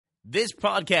This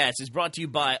podcast is brought to you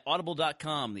by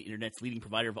Audible.com, the internet's leading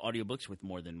provider of audiobooks with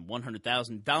more than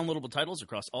 100,000 downloadable titles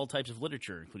across all types of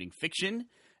literature, including fiction,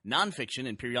 nonfiction,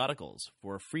 and periodicals.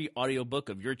 For a free audiobook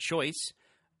of your choice,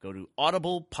 go to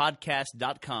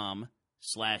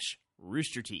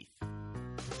audiblepodcast.com/roosterteeth.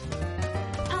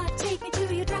 I'll take you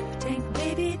to your drunk tank,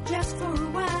 baby, just for a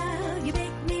while. You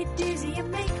make me dizzy, you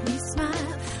make me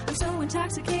smile. I'm so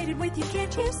intoxicated with you,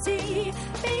 can't you see?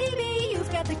 Baby,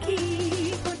 you've got the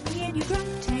key. Put me in your drunk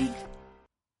tank.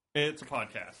 It's a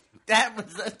podcast. That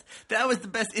was the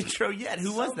best intro yet.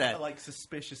 Who was that? Are, like,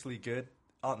 suspiciously good,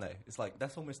 aren't they? It's like,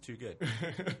 that's almost too good.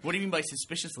 What do you mean by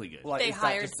suspiciously good? Like, They is that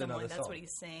hired just another someone. That's song? what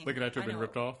he's saying. Looking at you I been know.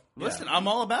 ripped off. Listen, I'm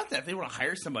all about that. If they want to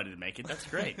hire somebody to make it, that's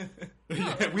great.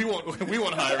 Yeah, we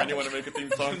won't hire anyone to make a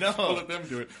theme song. No. We'll let them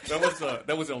do it.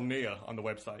 That was Elnea on the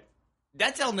website.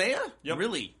 That's Elnea? Yep.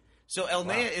 Really? So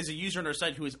Elnea is a user on our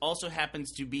site who also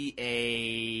happens to be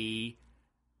a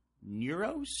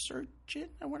neurosurgeon,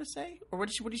 I want to say? Or what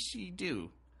does she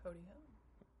do?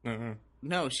 Uh-huh.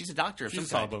 No, she's a doctor of She's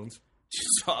some kind. sawbones. She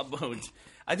saw bones.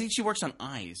 I think she works on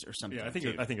eyes or something. Yeah, I think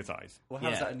it's eyes. Well,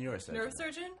 how's Yeah. that a neurosurgeon?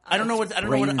 Neurosurgeon? I don't know what.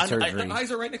 Brain surgery. The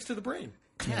eyes are right next to the brain.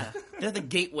 Yeah, they're the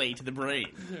gateway to the brain.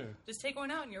 Yeah. Just take one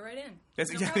out and you're right in.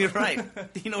 That's No exactly problem. right.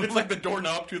 You know, It's like the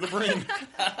doorknob to the brain.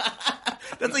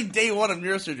 that's like day one of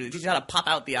neurosurgery. They teach you how to pop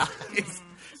out the eyes,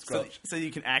 so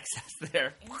you can access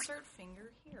there. Insert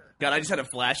finger here. God, I just had a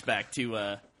flashback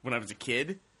to when I was a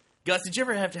kid. Gus, did you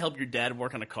ever have to help your dad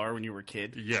work on a car when you were a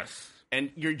kid? Yes. And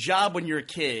your job when you're a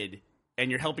kid and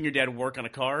you're helping your dad work on a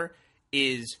car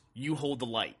is you hold the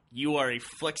light. You are a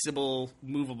flexible,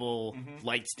 movable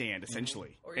light stand,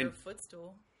 essentially. Or your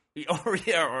footstool. Or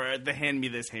the hand me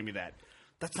this, hand me that.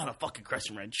 That's not a fucking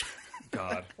crescent wrench.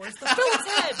 God. Where's the fool's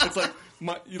head? It's like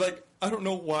I don't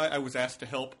know why I was asked to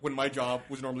help when my job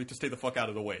was normally to stay the fuck out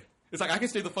of the way. It's like I can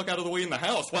stay the fuck out of the way in the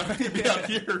house. Why do I have to be out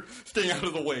here staying out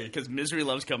of the way? Because misery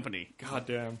loves company. God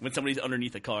damn. When somebody's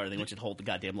underneath a car, they want you to hold the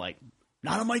goddamn light.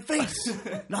 Not on my face.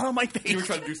 Not on my face. You were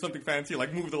trying to do something fancy,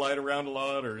 like move the light around a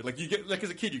lot, or like you get like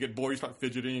as a kid you get bored, you start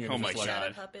fidgeting. And Oh it's my just like, God.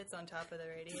 Shadow puppets on top of the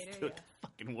radiator. Dude,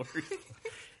 fucking worst.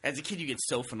 As a kid, you get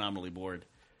so phenomenally bored.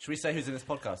 Should we say who's in this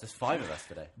podcast? There's 5 of us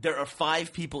today. There are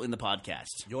 5 people in the podcast.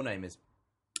 Your name is...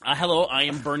 Hello, I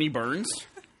am Bernie Burns.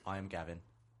 I am Gavin.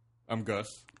 I'm Gus.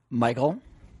 Michael?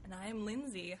 And I am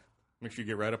Lindsay. Make sure you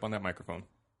get right up on that microphone.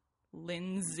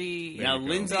 Lindsay. Now, you go.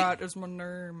 Lindsay, That is my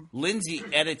name. Lindsay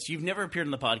edits. You've never appeared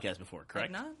on the podcast before,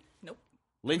 correct? Have not? Nope.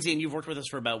 Lindsay, and you've worked with us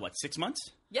for about, 6 months?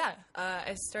 Yeah,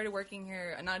 I started working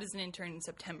here not as an intern in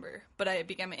September, but I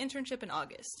began my internship in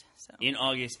August. So In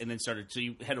August, and then started. So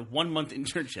you had a 1-month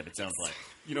internship, it sounds like.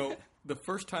 You know, the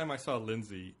first time I saw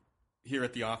Lindsay here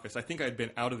at the office, I think I had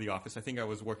been out of the office. I think I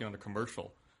was working on a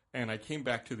commercial. And I came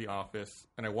back to the office,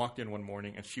 and I walked in one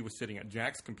morning, and she was sitting at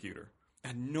Jack's computer. I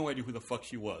had no idea who the fuck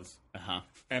she was. Uh-huh.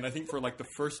 And I think for like the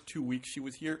first 2 weeks she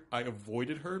was here, I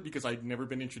avoided her because I'd never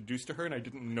been introduced to her, and I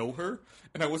didn't know her.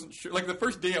 And I wasn't sure. Like the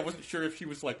first day, I wasn't sure if she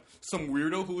was like some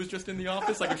weirdo who was just in the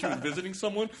office, like if she was visiting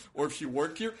someone, or if she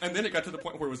worked here. And then it got to the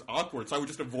point where it was awkward, so I would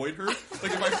just avoid her.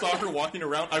 Like if I saw her walking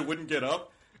around, I wouldn't get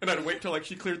up. And I'd wait till like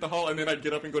she cleared the hall, and then I'd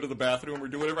get up and go to the bathroom or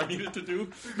do whatever I needed to do.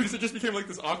 Because it just became like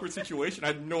this awkward situation. I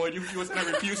had no idea who she was, and I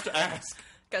refused to ask.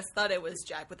 Gus thought it was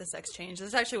Jack with the sex change.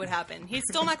 That's actually what happened. He's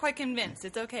still not quite convinced.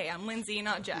 It's okay. I'm Lindsay,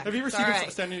 not Jack. Have you ever It's seen all us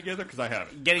right. standing together? Because I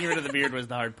haven't. Getting rid of the beard was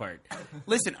the hard part.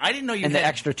 Listen, I didn't know you And had... the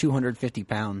extra 250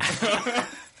 pounds.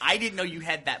 I didn't know you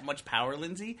had that much power,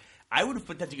 Lindsay. I would have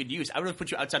put that to good use. I would have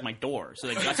put you outside my door so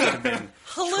that Gus would have been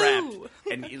Hello.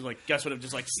 trapped. And he's like, Gus would have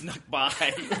just like snuck by.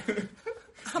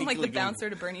 I'm like the Sneakily bouncer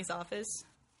to Bernie's office.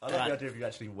 I like the idea of you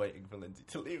actually waiting for Lindsay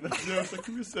to leave us. Yeah, I was like,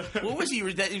 who is that? What was he? You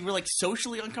were like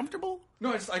socially uncomfortable?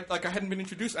 No, I hadn't been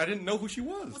introduced. I didn't know who she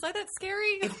was. Was I that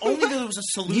scary? Only there was a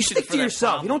solution You stick for to that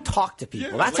yourself. problem. You don't talk to people.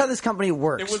 Yeah, That's like- how this company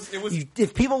works. It was-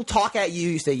 If people talk at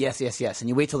you, you say yes, yes, yes, and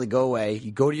you wait till they go away.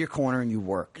 You go to your corner and you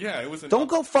work. Yeah, it was. Don't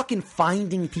go fucking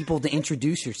finding people to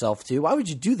introduce yourself to. Why would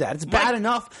you do that? It's bad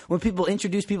enough when people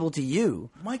introduce people to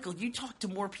you. Michael, you talk to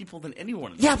more people than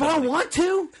anyone. In Yeah, this but I company. don't want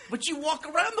to. But you walk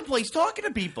around the place talking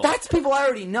to people. That's people I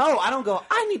already know. I don't go,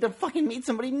 I need to fucking meet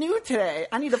somebody new today.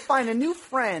 I need to find a new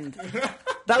friend.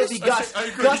 That would be Gus. I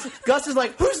agree. Gus is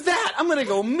like, who's that? I'm going to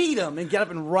go meet him and get up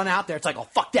and run out there. It's like, oh,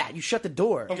 fuck that. You shut the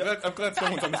door. I'm glad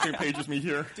someone's on the same page as me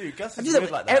here. Dude, Gus I is do that weird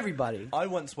with like that. everybody. I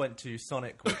once went to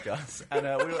Sonic with Gus, and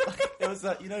we were, it was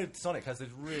you know, Sonic has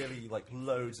those really like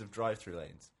loads of drive-through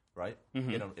lanes, right?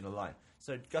 In a line.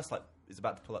 So Gus like is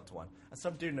about to pull up to one, and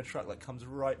some dude in a truck like comes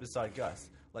right beside Gus,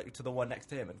 like to the one next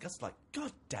to him, and Gus is like,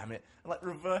 God damn it, and like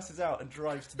reverses out and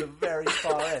drives to the very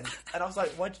far end. And I was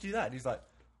like, why'd you do that? And he's like,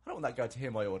 I don't want that guy to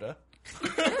hear my order.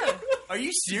 Are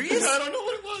you serious? I don't know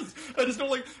what it was. I just don't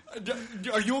like.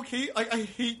 Are you okay? I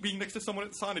hate being next to someone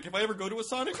at Sonic. If I ever go to a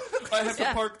Sonic, I have to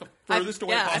park the furthest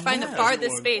away I possible. find the from farthest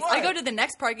everyone. space. Why? I go to the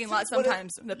next parking lot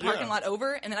sometimes, the parking Yeah. lot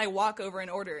over, and then I walk over and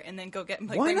order, and then go get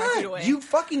like Why bring my food not? away. You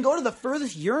fucking go to the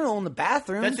furthest urinal in the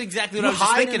bathroom. That's exactly what You I was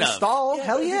just hide thinking in a of. stall. Yeah,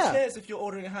 Hell but yeah. Who cares if you're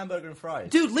ordering a hamburger and fries?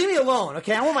 Dude, leave me alone,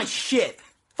 okay? I want my shit.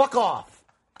 Fuck off.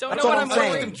 Don't That's know all what I'm I'm I don't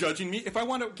like saying. them judging me. If I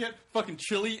want to get fucking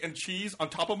chili and cheese on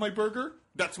top of my burger,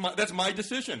 that's my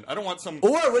decision. I don't want some.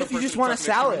 Or what some if you person just want a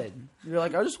stuck next to me. salad? You're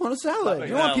like, I just want a salad. You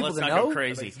don't Well, want people let's to not know. go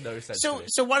crazy. That makes no sense So, to me.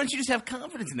 so why don't you just have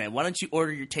confidence in that? Why don't you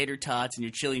order your tater tots and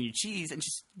your chili and your cheese and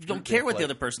just you don't care what the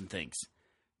other person thinks?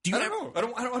 Do you I don't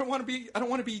know. I don't want to be. I don't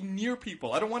want to be near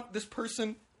people. I don't want this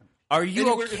person. Are you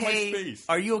Anywhere in my okay? space.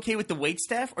 Are you okay with the wait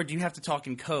staff, or do you have to talk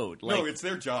in code? No, it's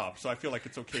their job, so I feel like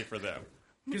it's okay for them.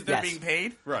 because they're Yes. being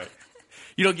paid. Right.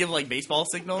 You don't give like baseball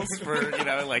signals for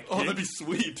like. Oh, that'd be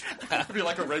sweet. It'd be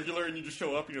like a regular, and you just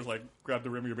show up, and you just like grab the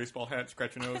rim of your baseball hat,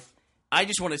 scratch your nose, I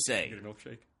just want to say get a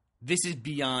milkshake. this is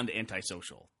beyond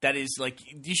antisocial. That is like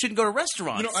you shouldn't go to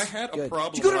restaurants. You know, I had a Good.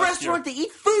 problem. You go to a last restaurant year. to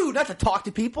eat food, not to talk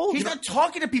to people. He's not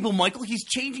talking to people, Michael. He's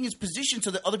changing his position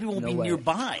so that other people will No be way.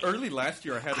 nearby. Early last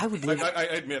year, I had. I would like, live- I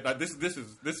admit this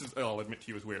is. I'll admit to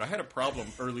you, is weird. I had a problem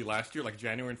early last year, like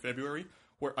January and February,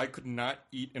 where I could not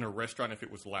eat in a restaurant if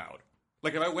it was loud.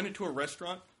 Like if I went into a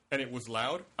restaurant and it was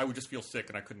loud, I would just feel sick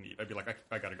and I couldn't eat. I'd be like,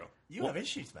 I gotta go. You have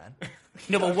issues, man.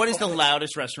 No, but what is the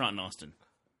loudest restaurant in Austin?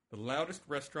 The loudest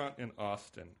restaurant in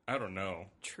Austin. I don't know.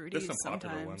 Trudy's There's some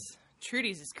popular sometimes. ones.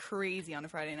 Trudy's is crazy on a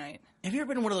Friday night. Have you ever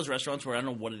been in one of those restaurants where I don't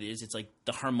know what it is? It's like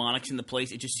the harmonics in the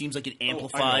place. It just seems like it I know.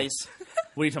 amplifies.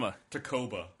 What are you talking about?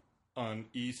 Tacoba on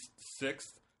East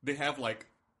 6th. They have like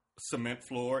cement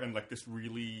floor and like this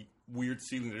really weird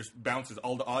ceiling that just bounces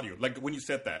all the audio. Like when you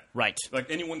said that. Right. Like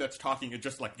anyone that's talking, it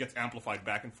just like gets amplified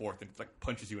back and forth and it like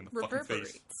punches you in the fucking face.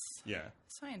 Reverberates. Yeah.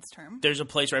 Science term. There's a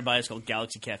place right by us called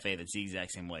Galaxy Cafe that's the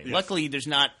exact same way. Yes. Luckily, it does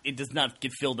not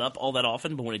get filled up all that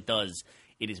often, but when it does,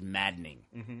 it is maddening.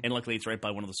 Mm-hmm. And luckily, it's right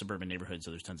by one of the suburban neighborhoods,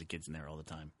 so there's tons of kids in there all the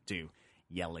time, too,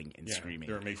 yelling and Yeah. screaming.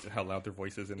 They're amazed at how loud their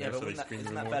voice is in Yeah, there, but so they wouldn't that, scream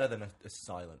isn't even that more. better than a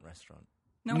silent restaurant?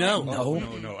 No. No.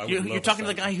 No, I would You're love talking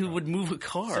to the a guy who restaurant. would move a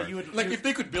car. So you would Like if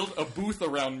they could build a booth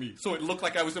around me, so it looked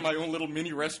like I was in my own little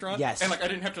mini restaurant, Yes. and like I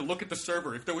didn't have to look at the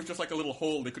server. If there was just like a little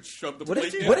hole, they could shove the What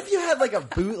plate in. if, what if you had like a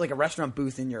booth, like a restaurant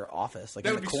booth in your office, like That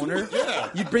in the would be corner? sweet, yeah.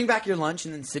 You'd bring back your lunch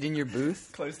and then sit in your booth.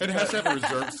 close And the it has to have a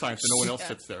reserved sign so no one else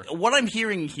sits there. What I'm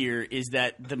hearing here is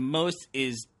that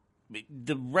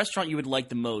the restaurant you would like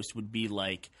the most would be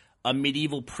like a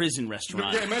medieval prison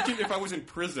restaurant, Yeah, imagine if I was in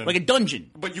prison, like a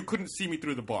dungeon. but you couldn't see me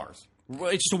through the bars.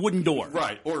 It's just a wooden door.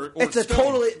 Right, or It's a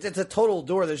stone. total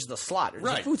door. There's just a slot. There's a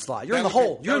Right. food slot. You're That in the would be-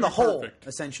 hole. You're in that the would be hole, perfect.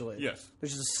 essentially. Yes.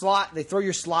 There's just a slot. They throw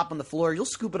your slop on the floor. You'll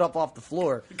scoop it up off the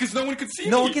floor. Because no one can see me.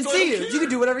 No one can so I see don't you. care. You can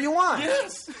do whatever you want.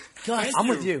 Yes. Thank I'm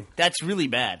with you. That's really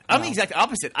bad. I'm the exact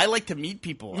opposite. I like to meet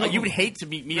people. You would hate to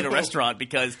meet me at a No. restaurant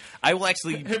because I will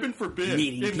actually. Heaven forbid,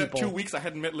 Meeting in that people. 2 weeks I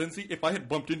hadn't met Lindsay, if I had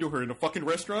bumped into her in a fucking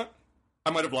restaurant, I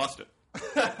might have lost it.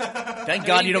 Thank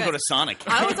God you don't go to Sonic.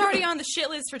 I was already on the shit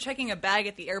list for checking a bag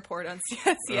at the airport on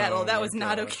Seattle. Oh, that my was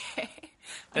not God. okay. I'm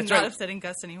That's not right. upsetting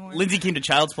Gus anymore. Lindsay came to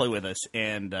Child's Play with us,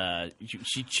 and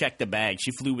she checked a bag.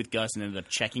 She flew with Gus and ended up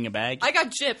checking a bag. I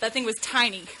got gypped. That thing was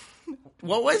tiny.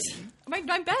 What was? My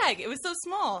bag. It was so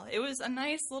small. It was a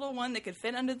nice little one that could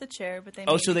fit under the chair, but they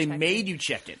Oh, made so me they check made it. you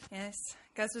check it. Yes.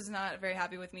 Gus was not very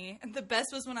happy with me. And the best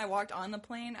was when I walked on the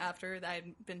plane after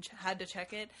I'd had to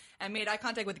check it and made eye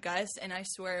contact with Gus, and I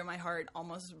swear my heart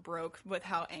almost broke with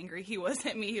how angry he was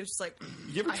at me. He was just like,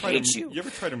 You ever I try hate to you. you ever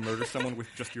try to murder someone with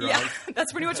just your Yeah, eyes?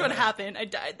 that's pretty much what happened. I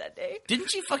died that day.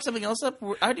 Didn't she fuck something else up?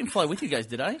 I didn't fly with you guys,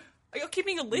 did I? Are you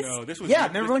keeping a list? No, this was Yeah,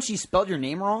 remember when she spelled your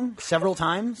name wrong several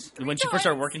times? When she first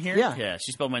started working here? Yeah.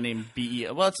 She spelled my name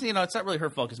B-E. Well, it's it's not really her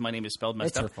fault because my name is spelled messed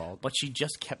It's up. her fault. But she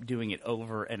just kept doing it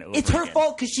over and over It's her again.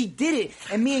 fault because she did it,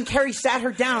 and me and Carrie sat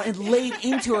her down and laid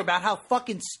into her about how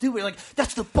fucking stupid. Like,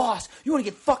 that's the boss. You want to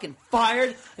get fucking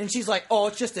fired? And she's like, oh,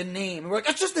 it's just a name. And we're like,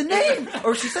 it's just a name.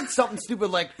 Or she said something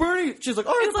stupid like Bernie. She's like,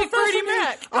 It's like Bernie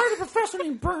Mac. I heard a professor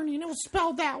named Bernie, and it was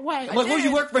spelled that way. I'm like, well,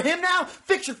 you work for him now?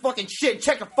 Fix your fucking shit and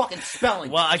check your fucking spelling.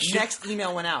 Well, I should- Next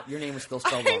email went out. Your name was still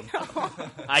spelled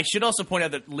wrong. I should also point out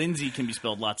that Lindsay can be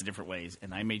spelled lots of different ways,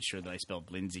 and I made sure that I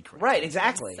spelled Lindsay correctly. Right,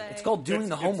 exactly. Say- It's called doing It's-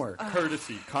 the homework. it's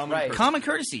courtesy, common Right. courtesy. Common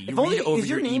courtesy. You If only, read over is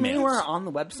your your name emails. anywhere on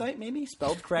the website, maybe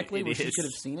spelled correctly, It where she is. could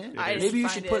have seen it? I Maybe you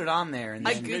find should it. put it on there and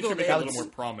I then They should Googled make it. it a little more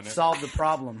prominent. solve the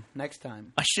problem next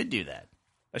time. I should do that.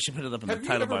 I should put it up in Have the you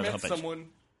title ever bar of the met homepage. someone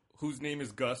whose name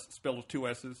is Gus, spelled with 2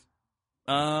 S's?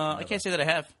 I can't say that I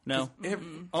have. No.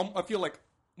 I feel like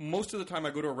most of the time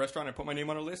I go to a restaurant and I put my name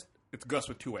on a list, it's Gus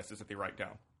with 2 S's that they write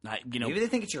down. Maybe they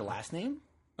think it's your last name.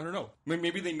 I don't know.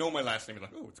 Maybe they know my last name. They're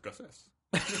like, oh, it's Gus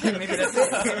S. Maybe that's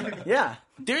it. Yeah.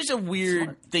 There's a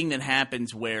weird thing that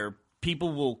happens where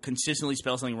people will consistently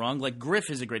spell something wrong. Like Griff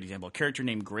is a great example. A character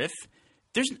named Griff.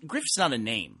 Griff's not a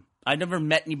name. I've never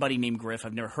met anybody named Griff.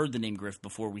 I've never heard the name Griff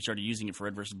before we started using it for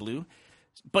Red vs. Blue.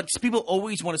 But people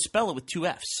always want to spell it with 2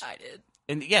 Fs. I did.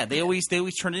 And yeah, they always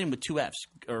turn it in with 2 Fs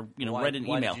or write an email.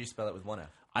 Why did you spell it with 1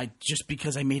 F? Just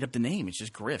because I made up the name. It's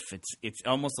just Griff. It's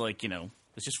almost like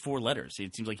it's just 4 letters.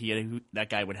 It seems like that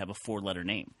guy would have a 4-letter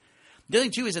name. The other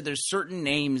thing too is that there's certain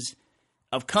names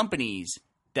of companies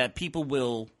that people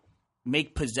will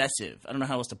make possessive. I don't know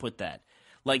how else to put that.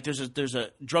 Like there's a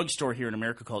drugstore here in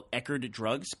America called Eckerd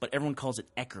Drugs, but everyone calls it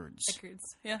Eckards.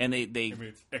 Eckards, yeah. And I mean,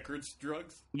 it's Eckerd's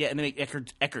Drugs? Yeah, and they make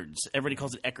Eckards. Everybody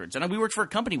calls it Eckards. And we worked for a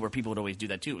company where people would always do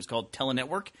that too. It was called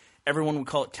Telenetwork. Everyone would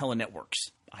call it Telenetworks.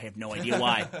 I have no idea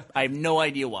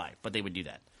why. But they would do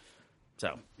that.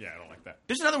 So Yeah, I don't like that.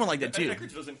 there's another one like that too.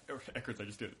 Eckerd's I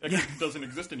just did it. Eckerd's doesn't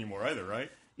exist anymore either, right?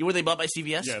 Were they bought by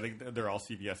CVS? Yeah, they're all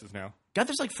CVS's now. God,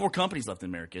 there's like 4 companies left in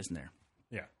America, isn't there?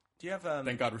 Yeah. Do you have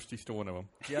Thank God we're still one of them.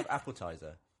 Do you have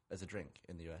appetizer as a drink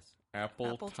in the US?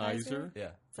 Appetizer? Yeah.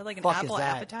 Is that like an Fuck is apple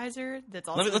that? appetizer? That's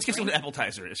also Let's get a some drink?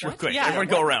 appetizer real What? quick. Yeah, Everyone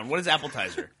go what? around. What is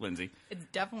appetizer, Lindsay? It's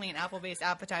definitely an apple-based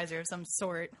appetizer of some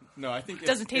sort. No, I think It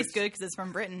doesn't taste good because it's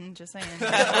from Britain. Just saying.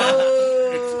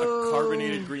 It's a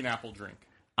carbonated green apple drink.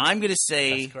 I'm going to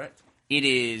say That's correct. it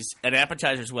is an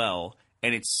appetizer as well,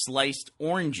 and it's sliced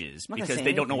oranges I'm not gonna because say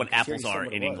they don't know what anything, apples because you are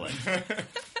already in said England. what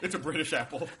It's a British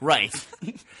apple. Right.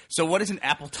 So what is an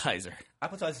appetizer?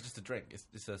 Appetizer is just a drink.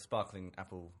 It's a sparkling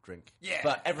apple drink. Yeah.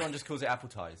 But everyone just calls it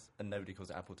appetize, and nobody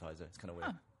calls it appetizer. It's kind of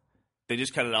weird. They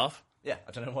just cut it off? Yeah,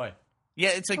 I don't know why. Yeah,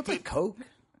 it's like What's like Coke?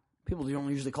 People don't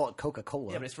usually call it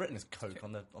Coca-Cola. Yeah, but it's written as Coke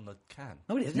on the can.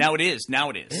 No, it isn't. now it is. Now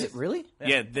it is. Is it really?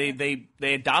 Yeah, they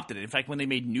adopted it. In fact, when they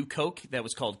made New Coke, that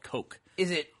was called Coke.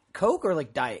 Is it Coke or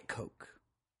like Diet Coke?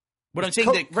 But I'm saying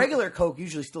Coke, that regular Coke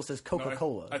usually still says No,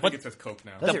 Coca-Cola. I think it says Coke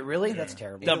now. Does it really? That's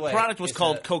terrible. the Either way, product was it's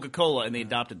called a- Coca-Cola, and they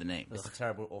adopted the name. It's a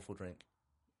terrible, awful drink.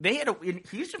 They had in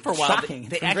Houston for a while. Shocking.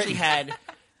 They From actually Britain. had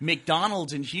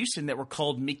McDonald's in Houston that were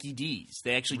called Mickey D's.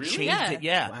 They actually Really? changed Yeah. it.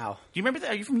 Yeah. Wow. Do you remember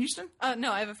that? Are you from Houston?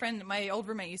 No, I have a friend. My old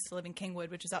roommate used to live in Kingwood,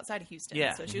 which is outside of Houston.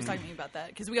 Yeah. So she was talking to me about that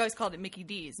because we always called it Mickey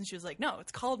D's, and she was like, "No,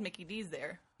 it's called Mickey D's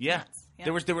there." Yeah. Yeah.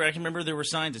 There were. I can remember there were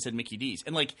signs that said Mickey D's,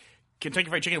 and like Kentucky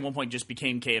Fried Chicken at one point just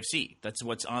became KFC. That's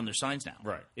what's on their signs now.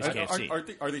 Right. Is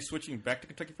KFC. Are they switching back to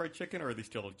Kentucky Fried Chicken, or are they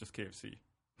still just KFC?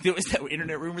 There was that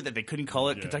internet rumor that they couldn't call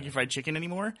it Yeah. Kentucky Fried Chicken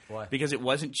anymore. Why? Because it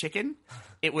wasn't chicken.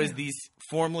 It was these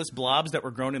formless blobs that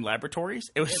were grown in laboratories.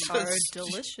 It was They are so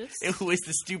delicious. It was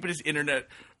the stupidest internet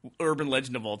urban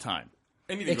legend of all time.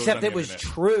 Anything goes Except on it the was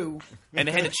internet. true. And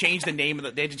they had to change the name of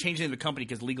the. They had to change the name of the company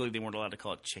because legally they weren't allowed to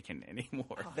call it chicken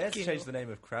anymore. They had to change the name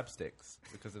of crab sticks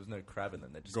because there was no crab in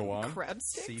them. They just Go on. Crab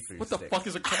sticks. seafood What the sticks. fuck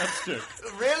is a crab stick?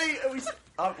 Really?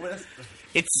 Are we,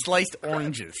 It's sliced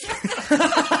oranges.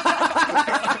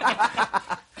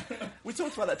 we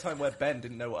talked about that time where Ben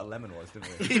didn't know what a lemon was,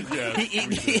 didn't we? Yeah,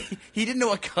 he didn't know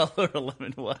what color a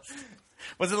lemon was.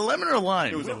 Was it a lemon or a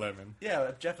lime? it was a lemon.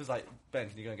 Yeah, Jeff was like, Ben,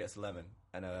 can you go and get us a lemon?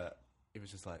 And he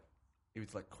was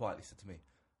like quietly said to me,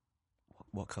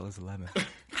 what colour's a lemon?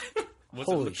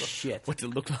 Holy shit. What's it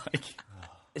look like?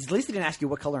 At least he didn't ask you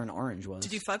what color an orange was.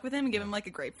 Did you fuck with him and give him like a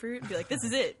grapefruit? Be like, "This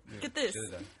is it. Get this."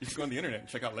 Should've done. You should go on the internet and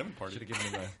check out Lemon Party. Should have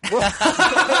given him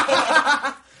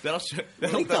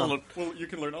Well, you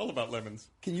can learn all about lemons.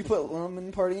 Can you put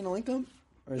lemon party in a link dump?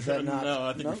 Or is that not? No,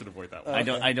 I think we should avoid that one.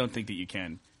 I don't think that you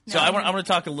can. So I want to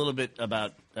talk a little bit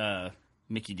about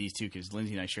Mickey D's too, because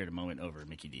Lindsay and I shared a moment over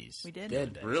Mickey D's. We did.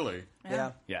 Did. Really?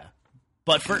 Yeah. Yeah.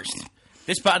 But first,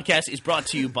 this podcast is brought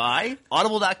to you by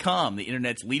Audible.com, the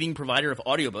internet's leading provider of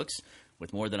audiobooks,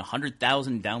 with more than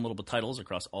 100,000 downloadable titles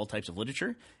across all types of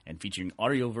literature and featuring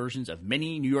audio versions of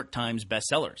many New York Times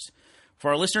bestsellers.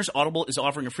 For our listeners, Audible is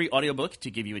offering a free audiobook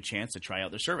to give you a chance to try out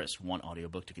their service. One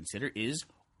audiobook to consider is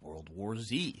World War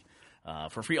Z.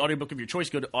 For a free audiobook of your choice,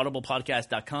 go to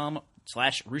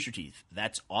audiblepodcast.com/roosterteeth.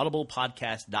 That's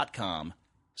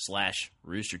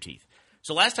audiblepodcast.com/roosterteeth.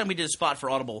 So last time we did a spot for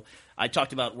Audible, I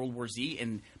talked about World War Z,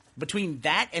 and between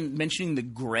that and mentioning the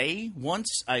gray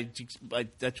once,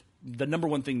 that's the number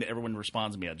one thing that everyone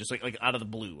responds to me on, just like out of the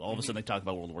blue. All of a sudden they talk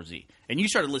about World War Z. And you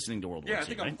started listening to World War Yeah,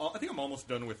 Z, right? I think I'm almost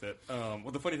done with it.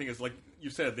 Well, the funny thing is, like you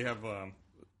said, they have,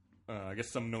 I guess,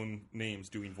 some known names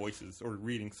doing voices or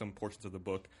reading some portions of the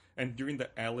book. And during the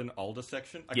Alan Alda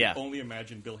section, I Yeah. can only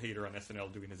imagine Bill Hader on SNL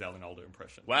doing his Alan Alda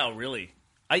impression. Wow, really?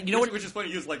 You know what? Which is funny.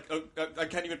 Is like I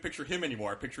can't even picture him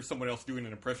anymore. I picture someone else doing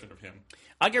an impression of him.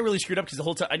 I got really screwed up because the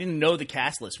whole time I didn't know the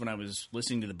cast list when I was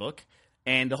listening to the book,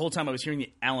 and the whole time I was hearing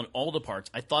the Alan Alda parts,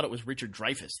 I thought it was Richard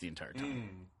Dreyfuss the entire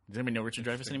time. Does anybody know Richard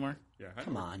Dreyfuss anymore? Yeah.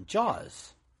 Come on,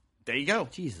 Jaws. There you go.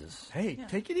 Jesus. Hey,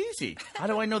 take it easy. How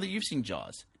do I know that you've seen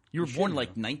Jaws? You were born like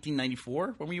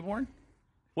 1994. When were you born?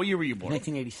 What year were you born?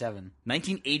 1987.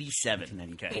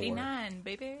 1987. Okay. 89,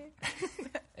 baby.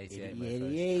 88.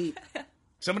 88.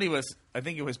 Somebody was. I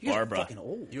think it was Barbara. Fucking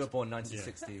old. You were born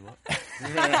 1960. What?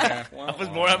 I was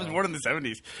born in the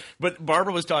 70s. But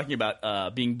Barbara was talking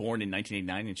about being born in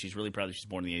 1989, and she's really proud that she's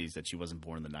born in the 80s, that she wasn't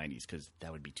born in the 90s, because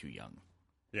that would be too young.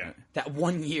 Yeah. That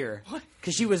 1 year.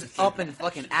 Because she was up and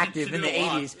fucking active She in the did a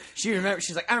lot. 80s.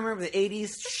 She's like, I remember the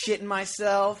 80s, shitting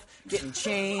myself, getting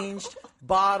changed,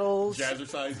 bottles.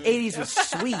 Jazzercising. 80s was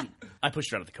sweet. I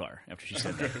pushed her out of the car after she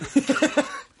said that.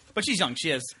 But she's young. She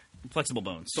has flexible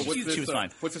bones. So she was fine.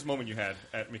 What's this moment you had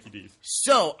at Mickey D's?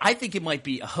 So I think it might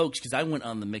be a hoax because I went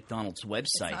on the McDonald's website.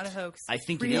 It's not a hoax. I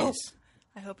think Real? it is.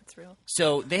 I hope it's real.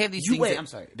 So they have these things. Wait, that- I'm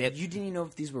sorry. They have, You didn't even know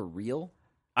if these were real?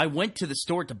 I went to the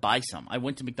store to buy some. I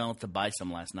went to McDonald's to buy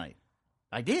some last night.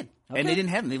 I did. Okay. And they didn't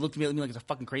have them. They looked at me like I was a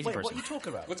fucking crazy Wait, person. what are you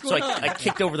talking about? What's So going on? I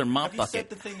kicked over their mop Have you bucket. said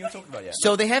the thing you're talking about yet?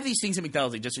 So they have these things at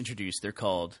McDonald's they just introduced. They're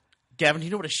called... Gavin, do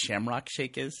you know what a Shamrock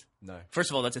Shake is? No.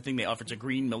 First of all, that's a thing they offer. It's a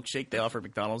green milkshake they offer at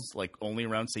McDonald's like only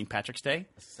around St. Patrick's Day.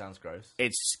 Sounds gross.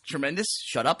 It's tremendous.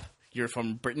 Shut up. You're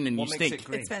from Britain and What you makes stink. it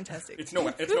green? It's fantastic. It's no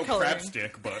Food coloring. crab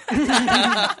stick, but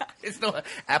It's no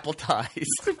apple ties,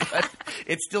 but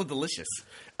it's still delicious.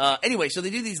 Anyway, so they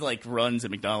do these like runs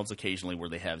at McDonald's occasionally where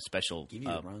they have special Give you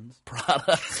the runs.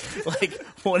 products. Like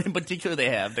one in particular they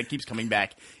have that keeps coming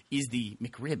back is the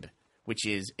McRib, which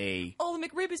is a Oh, the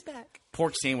McRib is back.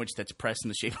 pork sandwich that's pressed in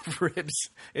the shape of ribs.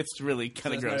 It's really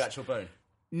kind of There's gross. no actual bone.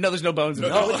 No, there's no bones in it.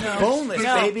 No. It's boneless,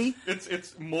 No. baby.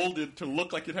 it's molded to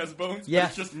look like it has bones. Yeah. But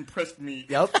it's just impressed meat.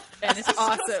 Yep. And it's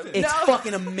awesome. It's No.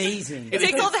 fucking amazing. It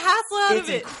takes all the hassle out It's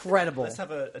of it. incredible. Let's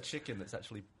have a chicken that's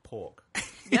actually pork.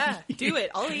 Yeah, do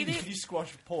it. I'll eat Can it. you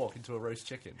squash pork into a roast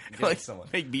chicken and give it Like, to someone?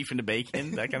 make beef into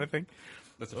bacon, that kind of thing.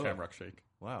 That's a Shamrock Shake.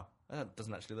 Wow, that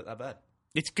doesn't actually look that bad.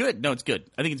 It's good. No, it's good.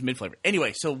 I think it's mid-flavor.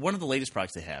 Anyway, so one of the latest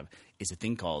products they have is a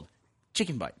thing called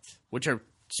chicken bites, which are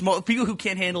small. People who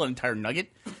can't handle an entire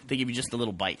nugget, they give you just a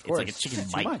little bite. It's like a chicken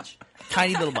Too bite. much.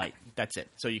 Tiny little bite. That's it.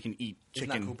 So you can eat Isn't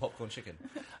chicken. that called popcorn chicken?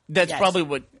 That's Yes. probably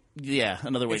what, yeah,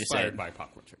 another way to say Inspired it. by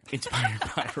popcorn chicken. Inspired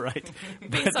by, right.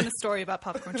 Based on a story about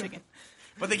popcorn chicken.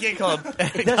 But they can't call it.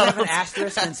 It does have an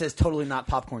asterisk and says totally not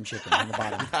popcorn chicken on the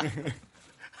bottom.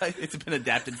 It's been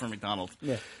adapted from McDonald's.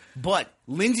 Yeah. But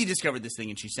Lindsay discovered this thing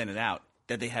and she sent it out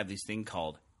that they have this thing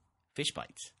called fish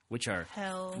bites, which are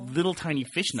Hell. little tiny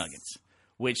fish nuggets,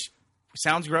 which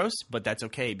sounds gross, but that's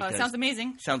okay Oh, because it sounds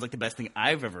amazing. sounds like the best thing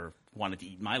I've ever wanted to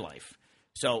eat in my life.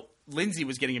 So Lindsay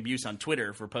was getting abuse on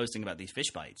Twitter for posting about these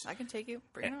fish bites. I can take you.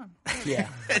 Bring it on. Yeah.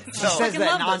 She So, says fucking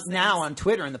that love those now things. on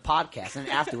Twitter in the podcast, and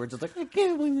afterwards it's like, I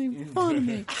can't believe they made fun of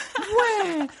me.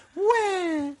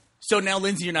 Where? so now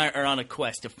Lindsay and I are on a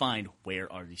quest to find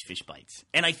where are these fish bites.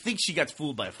 And I think she got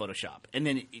fooled by a Photoshop. And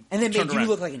then it And then turned made you around.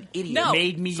 look like an idiot. No. It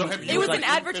made me So have you It was look an like,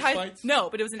 ad- Fish advertisement. bites? No,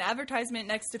 but it was an advertisement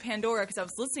next to Pandora because I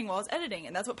was listening while I was editing,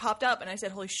 and that's what popped up. And I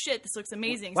said, "Holy shit, this looks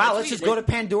amazing!" So Wow, I let's just tweeted go it. to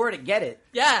Pandora to get it.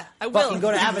 Yeah, I will. Fucking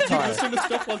go to Avatar. Listen to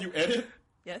stuff while you edit.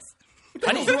 Yes.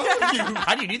 how do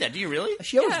you do that? Do you really?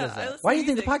 She always Yeah, does I that. listen Why do to you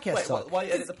think the music. podcast Wait, sucks? why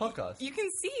edit the podcast? You can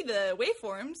see the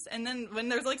waveforms, and then when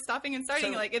there's like stopping and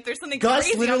starting, So- like if there's something Gus,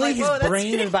 crazy, literally, I'm like, Whoa, his that's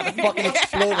brain is about to fucking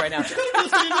explode right now.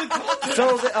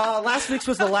 So, last week's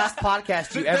was the last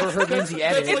podcast you ever heard Lindsay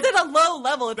edit. It's at a low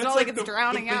level. It's That's not like it's the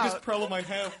drowning the biggest out. problem I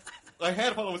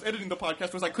had while I was editing the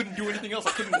podcast was I couldn't do anything else.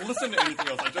 I couldn't listen to anything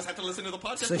else. I just had to listen to the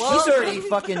podcast. So Well- she's already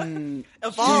fucking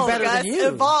Evolve, doing better Gus. than you.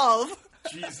 Evolve.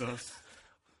 Jesus.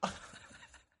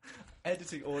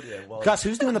 Editing audio while Gus,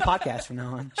 who's doing the podcast from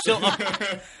now on? So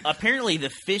apparently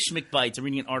the fish McBites, I'm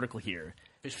reading an article here.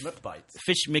 fish bites.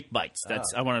 Fish McBites.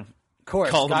 That's I want to Of course,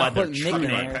 call them by gotta their put true Mick in name.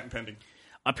 there. Patent pending.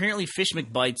 Apparently fish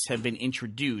McBites have been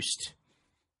introduced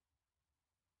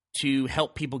to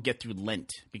help people get through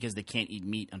Lent because they can't eat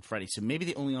meat on Friday. So maybe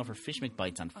they only offer fish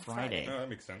McBites on Friday. That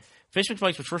makes sense. Fish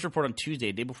McBites was first reported on Tuesday,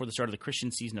 a day before the start of the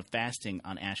Christian season of fasting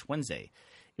on Ash Wednesday.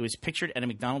 It was pictured at a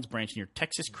McDonald's branch near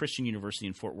Texas Christian University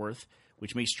in Fort Worth,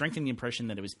 which may strengthen the impression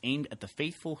that it was aimed at the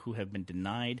faithful who have been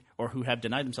denied or who have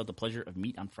denied themselves the pleasure of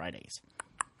meat on Fridays.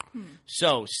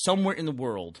 So, somewhere in the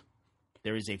world,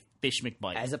 there is a fish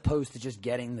McBite, As opposed to just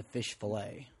getting the fish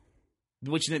fillet.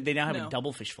 which they now have a No.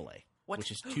 double fish fillet,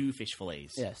 which is 2 fish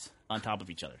fillets Yes. on top of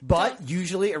each other. But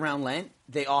usually around Lent,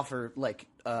 they offer like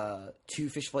 2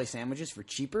 fish fillet sandwiches for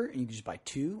cheaper, and you can just buy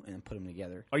 2 and then put them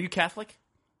together. Are you Catholic?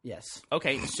 Yes.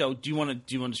 Okay, so do you want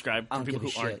to describe I for don't people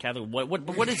give who a aren't shit. Catholic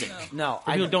what is it? No,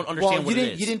 For people who don't understand what you it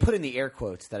didn't. is. You didn't put in the air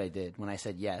quotes that I did when I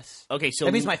said yes. Okay, so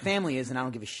that means my family is, and I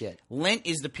don't give a shit. Lent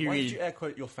is the Why did period. you air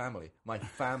quote your family? My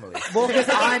family. Well, because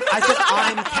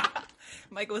I said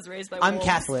Michael was raised by I'm wolves.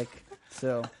 Catholic,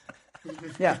 so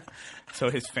yeah, So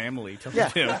his family took yeah,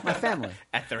 him my family.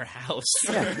 at their house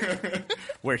Yeah,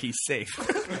 where he's safe.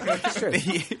 it's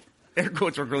true. Air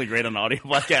quotes work really great on an audio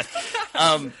podcast.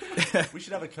 We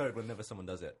should have a code whenever someone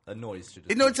does it. A noise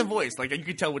should. No, it's a voice. Like you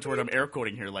can tell which word I'm air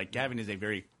quoting here. Like Gavin is a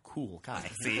very cool guy.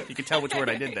 See, you can tell which word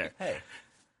I did there. Hey,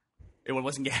 It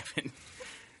wasn't Gavin.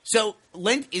 So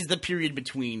Lent is the period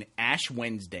between Ash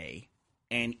Wednesday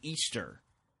and Easter,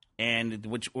 and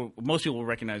most people will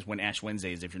recognize when Ash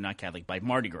Wednesday is if you're not Catholic by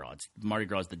Mardi Gras. Mardi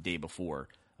Gras is the day before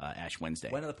Ash Wednesday.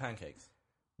 when are the pancakes?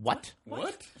 What?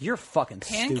 What? You're fucking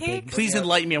Pancakes? stupid. Please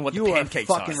enlighten me on what You the are pancakes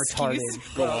fucking are.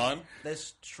 retarded. Go on.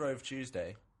 There's Shrove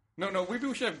Tuesday. No, maybe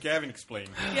we should have Gavin explain.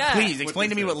 Yeah. Please explain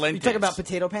to is me this? what Lent You talk is. about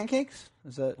potato pancakes?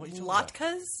 Is that? What are you talking about?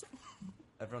 Latkes?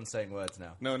 Everyone's saying words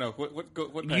now. No. What You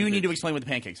pancakes? need to explain what the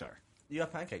pancakes are. You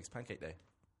have pancakes. Pancake Day.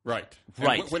 Right. And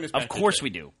Right. when is Of Pancake course Day? we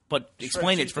do. But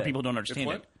explain it for Tuesday. people who don't understand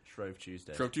what? it. Shrove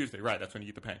Tuesday. Shrove Tuesday. Right. That's when you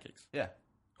eat the pancakes. Yeah.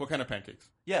 What kind of pancakes?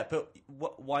 Yeah, but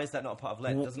why is that not a part of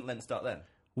Lent? Doesn't Lent start then?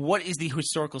 What is the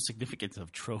historical significance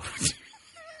of Trove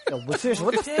Seriously,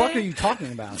 what the fuck are you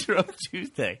talking about? Trove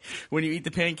Tuesday when you eat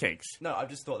the pancakes? No, I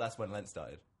just thought that's when Lent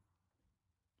started.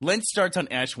 Lent starts on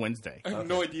Ash Wednesday. I have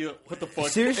no idea what the fuck.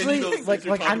 Seriously, any of those like things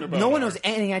you're talking about no one are. knows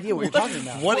any idea what you're talking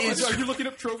about. What Are is you looking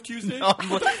up Trove Tuesday? No, I'm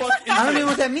What the fuck is I don't it? even know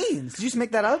what that means. Did you just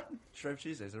make that up? Shrove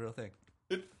Tuesday is a real thing.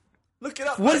 It- Look it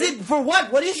up. What is it for?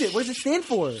 What? What is it? What does it stand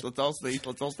for? Let's all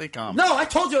stay calm. No, I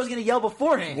told you I was going to yell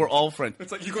beforehand. We're all friends.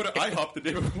 It's like you go to IHOP the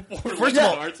day before. First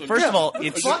Yeah. of all,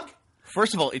 it's fuck?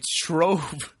 first of all, it's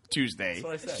Shrove Tuesday. That's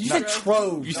what I said. You said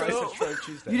Trove. You No, I said Shrove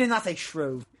Tuesday. You did not say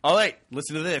Shrove. All right,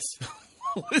 listen to this.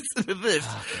 Listen to this.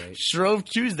 great. Shrove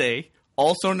Tuesday,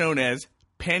 also known as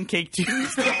Pancake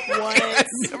Tuesday. What?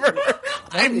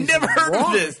 I've never heard of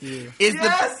wrong this. with you?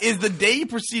 Is the day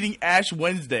preceding Ash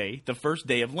Wednesday the first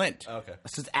day of Lent? Okay.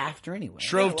 So it's after anyway.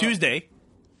 Shrove Tuesday,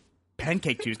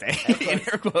 Pancake Tuesday, in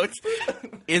air quotes,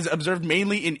 is observed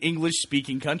mainly in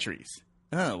English-speaking countries.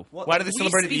 Oh, What- why do they we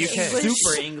celebrate it in the speak UK? English.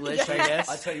 Super English, I I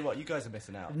guess. tell you what, you guys are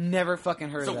missing out. Never fucking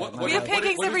heard So of what? that. what We have is-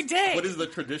 pancakes what is- every day. What is the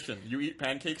tradition? You eat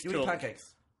pancakes You till eat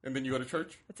pancakes. and then you go to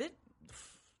church. That's it?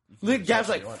 Look, Gav's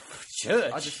like, You want-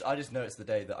 church. I just know it's the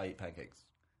day that I eat pancakes.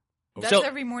 That's So,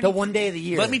 every morning. The one day of the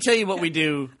year. Let me tell you what we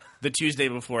do the Tuesday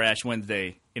before Ash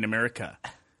Wednesday in America.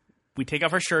 We take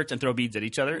off our shirts and throw beads at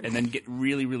each other and then get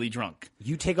really, really drunk.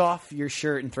 You take off your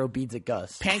shirt and throw beads at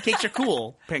Gus. Pancakes are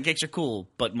cool. Pancakes are cool,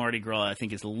 but Mardi Gras, I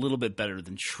think, is a little bit better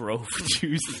than Shrove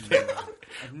Tuesday.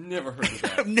 I've never heard of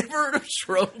I've that. never heard of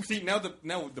Shrove. See, now the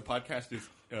podcast is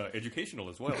educational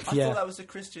as well. I Yeah. thought that was a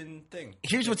Christian thing.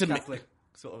 Here's A what's ama- Catholic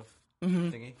sort of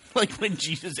thingy. Like when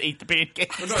Jesus ate the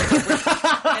pancakes. No, it's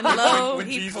like And lo, when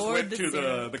he Jesus poured went the to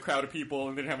syrup. the crowd of people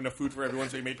and didn't have enough food for everyone,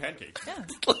 so he made pancakes. Yeah.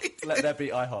 Let there be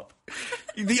IHOP.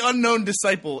 The unknown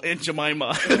disciple, Aunt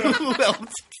Jemima, who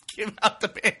helped give out the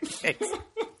pancakes.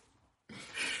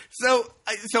 So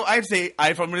I say,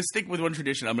 if I'm going to stick with one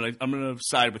tradition, I'm going to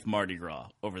side with Mardi Gras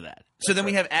over that. So then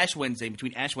we have Ash Wednesday.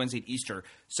 Between Ash Wednesday and Easter,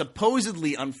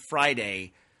 supposedly on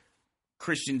Friday,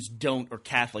 Christians don't, or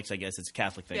Catholics, I guess it's a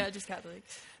Catholic thing. Yeah, just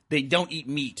Catholics. They don't eat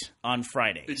meat on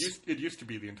Fridays. It used to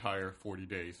be the entire 40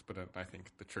 days, but I think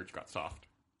the church got soft.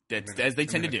 That's as they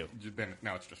tend to do. Then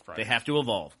now it's just Friday. They have to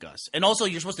evolve, Gus. And also,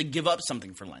 you're supposed to give up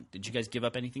something for Lent. Did you guys give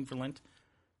up anything for Lent?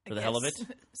 For the hell of it?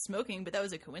 Smoking, but that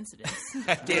was a coincidence.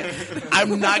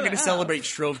 I'm not going to celebrate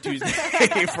Shrove Tuesday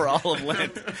for all of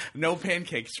Lent. No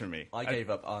pancakes for me. I gave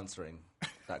up answering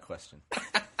that question.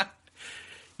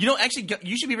 You know, actually,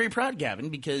 you should be very proud, Gavin,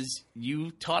 because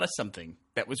you taught us something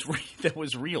that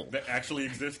was real. That actually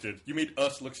existed. You made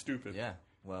us look stupid. Yeah.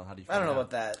 Well, how do you? I don't know find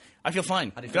about that. I feel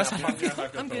fine. How do you Gus, feel how do you Yeah, feel? I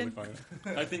feel I'm totally good.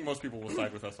 fine. I think most people will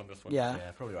side with us on this one. Yeah.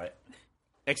 Yeah, probably right.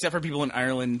 Except for people in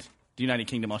Ireland, the United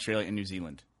Kingdom, Australia, and New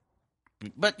Zealand.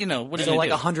 But, you know, what are So you like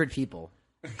going to do? 100 people.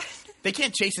 They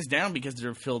can't chase us down because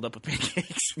they're filled up with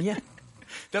pancakes. Yeah.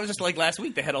 That was just like last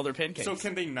week. They had all their pancakes. So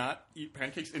can they not eat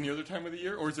pancakes any other time of the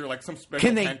year, or is there like some special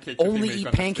Can they pancakes that only make eat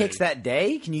on this pancakes day? that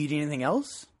day? Can you eat anything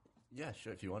else? Yeah,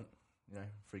 sure. If you want, you know,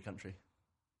 free country.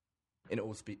 In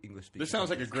all English speaking. This sounds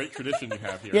like a great tradition you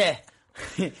have here.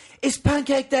 Yeah. It's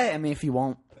pancake day. I mean, if you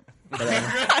won't. Well,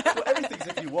 everything's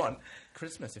if you want.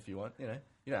 Christmas if you want. You know,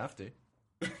 you don't have to.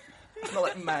 It's not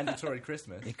like mandatory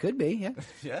Christmas. It could be, yeah.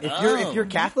 Yeah. If you're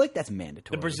Catholic, that's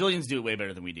mandatory. the Brazilians do it way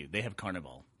better than we do. They have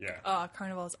Carnival. Yeah. Oh,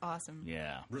 Carnival is awesome.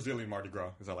 Yeah, Brazilian Mardi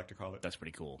Gras, as I like to call it. that's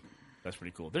pretty cool. That's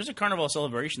pretty cool. There's a carnival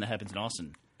celebration that happens in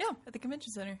Austin. Yeah, at the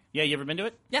convention center. Yeah, you ever been to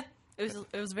it? Yeah, it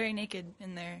was very naked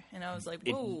in there, and I was like,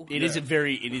 whoa. It is a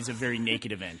very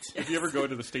naked event. If you ever go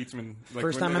to the Statesman, like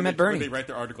First when time I met when Bernie. they write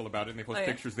their article about it and they post Oh, yeah.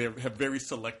 pictures, they have very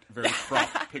select, very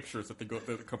cropped pictures that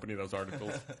accompany those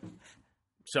articles.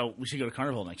 So we should go to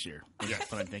carnival next year. Yeah.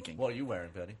 That's what I'm thinking. What are you wearing,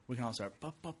 Bernie? We can all start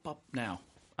now.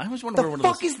 I always want to The wear one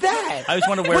fuck of those. is that? I always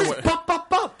want to wear What is one. pop, pop,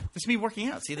 pop? This is me working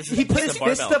out. See, this is He put this his is a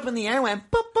fist barbell. up in the air and went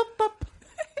pop, pop, pop.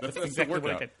 That's exactly the what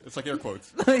I workout. did. It's like air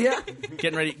quotes. Yeah.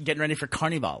 Getting ready for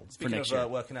carnival for Speaking next of year.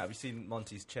 working out, have you seen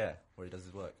Monty's chair where he does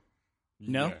his work?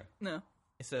 No? Yeah. No.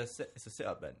 It's a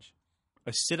sit-up bench.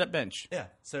 A sit-up bench. Yeah.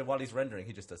 So while he's rendering,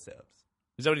 he just does sit-ups.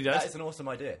 Is that what he That does? is an awesome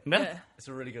idea. Yeah. It's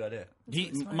a really good idea.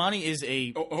 Monty is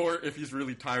a. Or if he's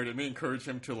really tired, it may encourage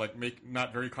him to like make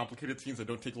not very complicated scenes that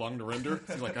don't take long to render.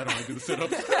 He's like, I don't want to do the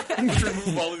sit-ups. Let's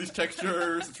remove all of these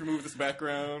textures. Let's remove this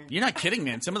background. You're not kidding,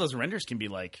 man. Some of those renders can be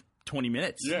like 20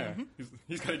 minutes. Yeah,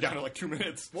 he's got it down to like 2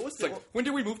 minutes. What was It's the- like, when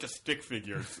did we move to stick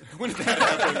figures? When did that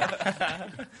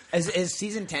happen? Is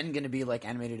season 10 going to be like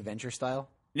animated adventure style?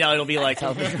 No, it'll be like.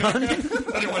 I didn't want to do sit.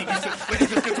 Like, it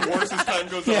just gets worse as time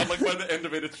goes on. Like by the end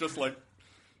of it, it's just like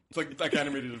it's like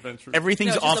animated adventure.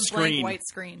 Everything's No, it's off just a blank screen. white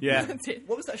screen. Yeah. That's it.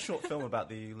 What was that short film about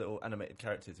the little animated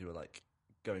characters who were like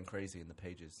going crazy in the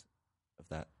pages of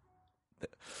that? You're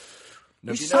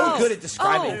Nobody so knows. good at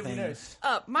describing Oh. things.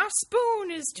 My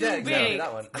spoon is too Yeah, exactly, big.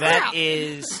 that one. That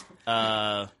is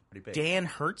Pretty big. Dan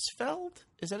Hertzfeld.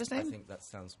 Is that his I name? think that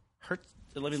sounds. Hertz.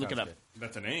 Let me look it sounds up. good.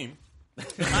 That's a name.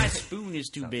 My spoon is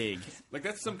too big. Like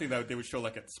that's something that they would show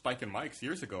like at Spike and Mike's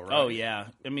years ago, right? Oh yeah.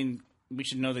 I mean, we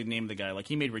should know the name of the guy. Like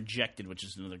he made Rejected, which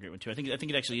is another great one too. I think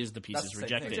it actually is the pieces That's the same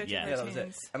Rejected. thing. Yeah. Yeah, that was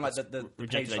it. And like the page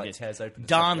Rejected like ideas. tears open. and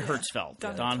Don stuff. Hertzfeld.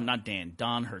 Don Don, not Dan.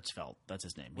 Don Hertzfeld. That's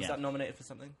his name. Was yeah. that nominated for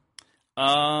something?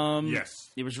 Yes.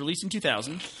 It was released in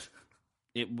 2000.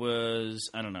 It was,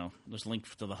 I don't know. There's a link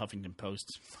to the Huffington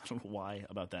Post. I don't know why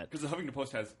about that. Because the Huffington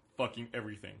Post has fucking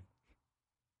everything.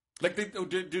 Like,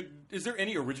 is there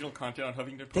any original content on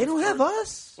Huffington Post? They don't have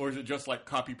us. Or is it just like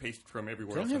copy paste from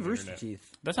everywhere They else don't on have the Rooster internet?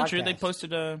 Teeth. That's not true. They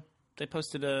Podcast.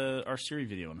 posted our Siri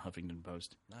video on Huffington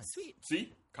Post. Sweet.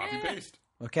 See, copy paste.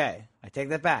 Okay, I take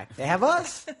that back. They have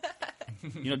us.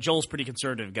 You know, Joel's a pretty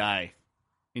conservative guy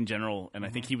in general, and I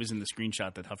think he was in the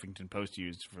screenshot that Huffington Post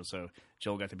used. So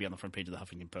Joel got to be on the front page of the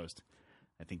Huffington Post.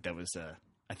 I think that was.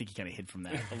 I think he kind of hid from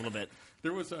that a little bit.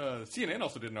 There was CNN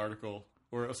also did an article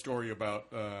or a story about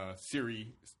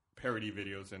Siri parody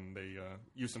videos, and they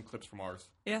used some clips from ours.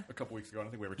 Yeah. A couple weeks ago. I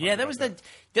don't think we ever. Yeah, talked that was about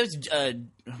that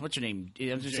was what's her name?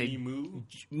 I was just Jenny saying Moo.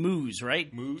 Moose,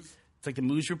 right? Moose. It's like the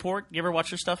Moose Report. You ever watch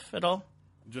her stuff at all?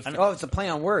 Just Oh, it's a play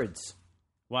on words.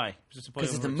 Why? Just a play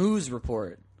Because on it's the words? Moose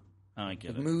Report. Oh, I get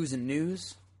Like it. Moose and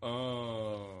News.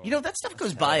 oh. You know, that stuff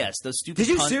goes by us. Those stupid Did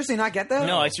you puns. seriously not get that?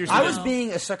 No, I seriously I was didn't.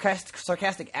 being a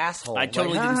sarcastic asshole. I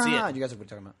totally like, didn't see "Ha, ha, it." You guys are what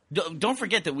we're talking about. Don't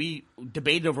forget that we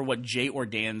debated over what Jay or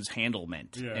Dan's handle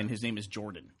meant, Yeah. and his name is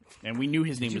Jordan. And we knew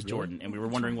his name was Jordan, and we were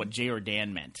wondering what Jay or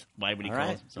Dan meant. Why would he All call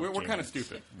right. himself We're Jay? kind of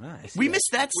stupid. Nice. We missed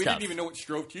that We stuff. didn't even know what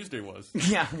Shrove Tuesday was.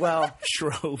 Yeah, well,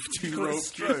 Shrove. Shrove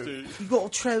Tuesday. you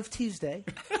got Trove Tuesday.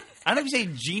 I don't know if you say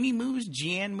Jeannie Moose,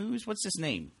 Jeanne Moose. What's his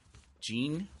name?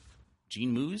 Jean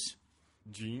Moose?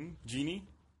 Genie?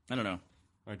 I don't know.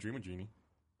 I dream of Genie.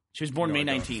 She was born No, May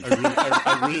I don't. 19th.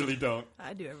 I really don't.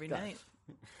 I do every night.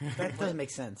 That doesn't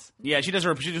make sense. Yeah, she does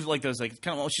like those like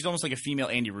kind of. She's almost like a female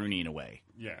Andy Rooney in a way.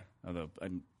 Yeah. Although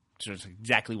I'm sure it's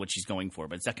exactly what she's going for,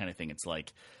 but it's that kind of thing. It's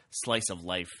like slice of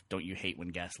life. Don't you hate when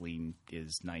gasoline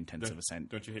is 9/10 of a cent?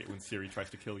 Don't you hate when Siri tries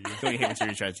to kill you? Don't you hate when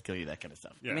Siri tries to kill you? That kind of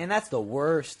stuff. Yeah. Man, that's the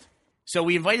worst. So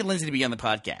we invited Lindsay to be on the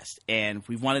podcast, and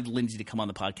we wanted Lindsay to come on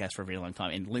the podcast for a very long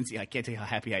time. And Lindsay, I can't tell you how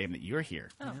happy I am that you're here.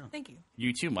 Oh, thank you.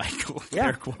 You too, Michael. Yeah.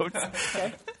 Air quotes.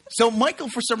 So Michael,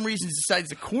 for some reason, decides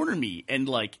to corner me and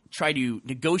like try to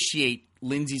negotiate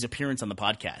Lindsay's appearance on the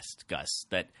podcast, Gus.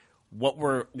 That what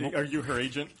we're Are you her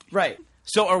agent? Right.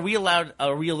 so are we allowed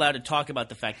to talk about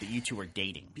the fact that you two are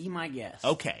dating? Be my guest.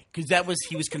 Okay, because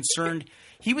he was concerned.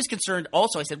 He was concerned.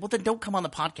 Also, I said, well, then don't come on the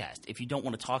podcast if you don't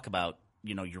want to talk about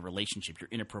your relationship, your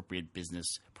inappropriate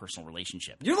business, personal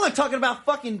relationship. You're the one talking about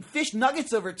fucking fish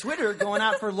nuggets over Twitter going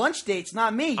out for lunch dates,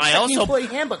 not me. I Check the also- employee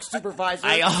handbook supervisor.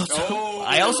 I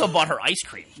also bought her ice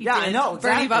cream. yeah, I know.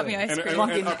 Bernie Exactly. bought me ice And, cream.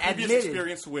 Fucking our previous admitted.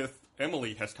 experience with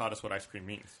Emily has taught us what ice cream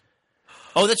means.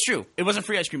 Oh, that's true. It wasn't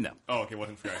free ice cream though. Oh, okay,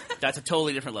 wasn't free ice cream. That's a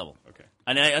totally different level. Okay.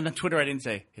 And on Twitter, I didn't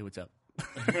say, "Hey, what's up?"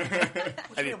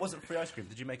 It wasn't free ice cream.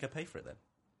 Did you make her pay for it then?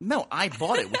 No, I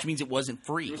bought it, which means it wasn't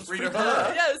free. It was free to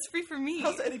her. Yeah, it's free for me.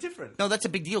 How's it any different? No, that's a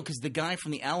big deal because the guy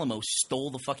from the Alamo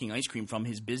stole the fucking ice cream from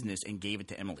his business and gave it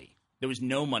to Emily. There was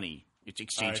no money to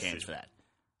exchange I hands see. for that.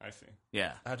 I see.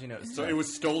 Yeah. How do you know? It's So it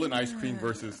was stolen ice cream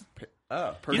versus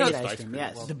purchased You know, ice ice cream. cream,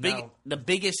 yes. Well, The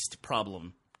biggest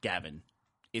problem, Gavin,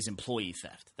 is employee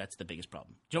theft. That's the biggest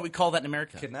problem. Do you know what we call that in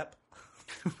America? Kidnap?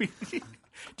 Do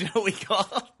you know what we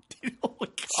call?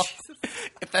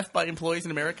 Theft by employees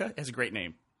in America? It has a great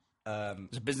name.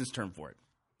 There's a business term for it.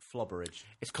 Flobberage.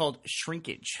 It's called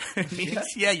shrinkage. It means,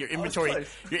 your inventory. close.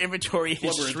 Your inventory is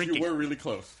Flubberage, shrinking. you were really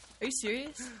close. Are you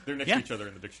serious? They're next Yeah. to each other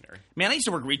in the dictionary. Man, I used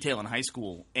to work retail in high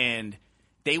school, and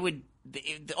they would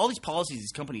all these policies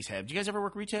these companies have. Do you guys ever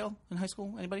work retail in high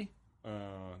school? Anybody?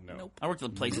 No. Nope. I worked at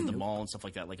a place at the mall and stuff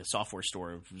like that, like a software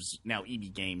store. It was now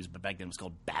EB Games, but back then it was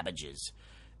called Babbage's.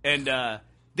 And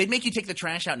they'd make you take the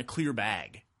trash out in a clear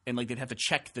bag, and like they'd have to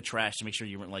check the trash to make sure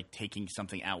you weren't like taking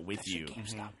something out with you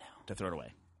to throw it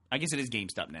away. I guess it is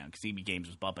GameStop now because EB Games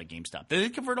was bought by GameStop. Did they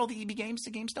convert all the EB Games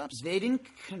to GameStops? They didn't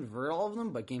convert all of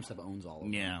them, but GameStop owns all of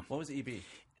them. Yeah. What was EB?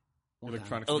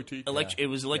 Electronics boutique. It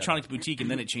was Electronics Boutique, and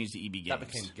then it changed to EB Games. That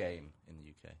became Game in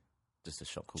the UK. Just a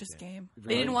shop called Just Game. game.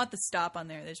 They didn't want the stop on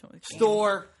there. They just went with game.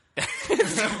 Store.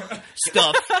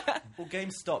 Stuff. Well,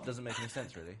 GameStop doesn't make any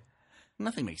sense, really.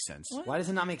 Nothing makes sense. Why does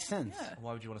it not make sense?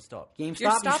 Why would you want to stop? GameStop.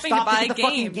 You're you stopping stop to buy get the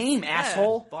fucking games. game, Yeah.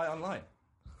 asshole. Buy online.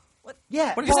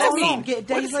 Yeah. What does that mean? Get What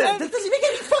days does later. that- That doesn't make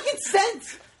any fucking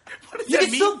sense. What does You that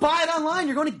can mean? still buy it online.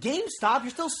 You're going to GameStop. You're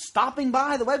still stopping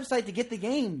by the website to get the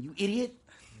game. You idiot.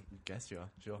 Guess you are.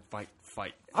 Sure. Fight.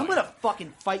 I'm going to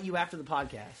fucking fight you after the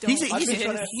podcast. He's I've been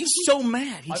trying to- so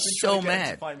mad. He's I've been so trying to get him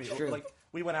mad. to find me. True. Like,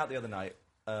 we went out the other night,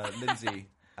 Lindsay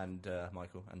and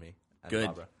Michael and me and Good.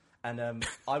 Barbara. And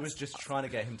I was just trying to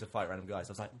get him to fight random guys.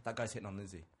 I was like, that guy's hitting on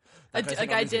Lindsay. A That guy's hitting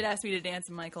guy on Lindsay. did ask me to dance,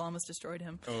 and Michael almost destroyed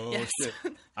him. Oh, yes. shit.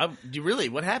 Do you really?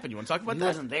 What happened? You want to talk about He that?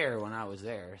 wasn't there when I was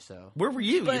there, so. Where were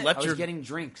you? But- You I left was your. getting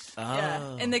drinks.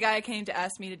 Yeah. And the guy came to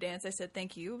ask me to dance. I said,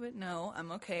 thank you, but no,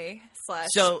 I'm okay. Slash,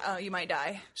 So- you might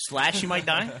die. Slash, you might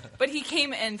die. But he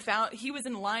came and he was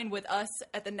in line with us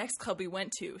at the next club we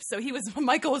went to. So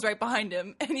Michael was right behind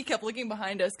him, and he kept looking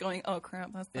behind us going, oh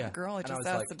crap, that's that girl I And just was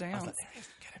asked like- to dance. I was like, there he is,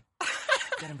 get him.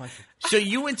 Get him, Michael. So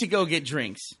you went to go get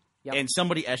drinks, Yep. and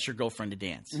somebody asked your girlfriend to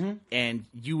dance, and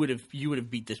you would have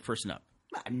beat this person up.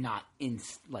 Not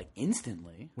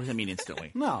instantly. What does that mean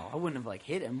instantly? No, I wouldn't have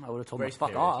hit him. I would have told him Grace to fuck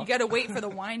period. off. You got to wait for the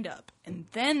wind up and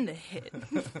then the hit.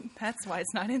 That's why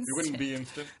it's not instant. It wouldn't be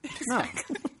instant. No,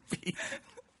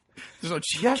 There's no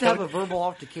you have to have a verbal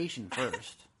altercation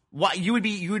first. Why you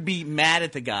would be mad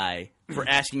at the guy for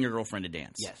asking your girlfriend to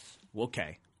dance? Yes.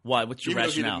 Okay. Why? What's your Even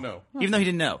though he rationale? didn't know. Even though he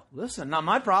didn't know. Listen, not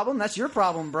my problem. That's your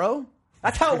problem, bro.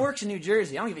 That's how it works in New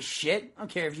Jersey. I don't give a shit. I don't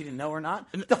care if you didn't know or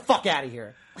not. Get the fuck out of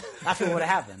here. That's what would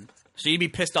have happened. So you'd be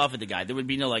pissed off at the guy. There would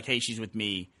be no like, hey, she's with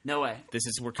me. No way.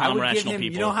 We're I calm, would give rational him.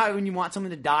 people. You know how when you want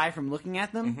someone to die from looking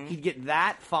at them, he'd get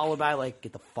that followed by like,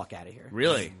 get the fuck out of here.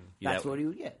 Really? That's what he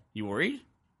would get. You worried?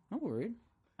 I'm worried.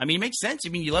 I mean, it makes sense. I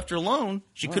mean, you left her alone.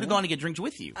 She could have gone to get drinks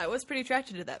with you. I was pretty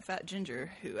attracted to that fat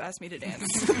ginger who asked me to dance.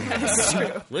 That is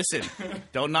true. Listen,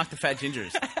 don't knock the fat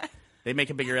gingers. They make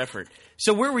a bigger effort.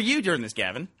 So where were you during this,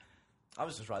 Gavin? I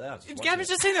was just right there. I was just Gavin's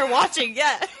watching just sitting there watching.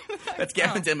 Yeah. That's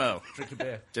Gavin's MO. it. Drink a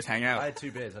beer. Just hang I out. had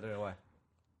 2 beers. I don't know why.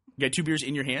 You had 2 beers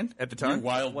in your hand at the You time?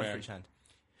 wild One for man. each hand.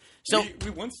 So,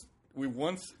 we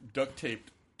once duct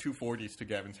taped 240s to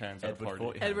Gavin's hands at a Edward party.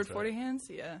 40. Edward Hands, 40 right. hands?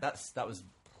 Yeah. That was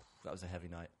a heavy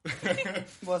night.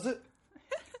 Was it?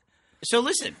 so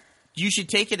listen, you should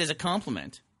take it as a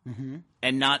compliment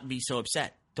and not be so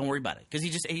upset. Don't worry about it. Because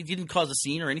he didn't cause a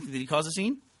scene or anything. Did he cause a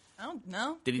scene? I don't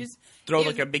know. Did he He's- throw he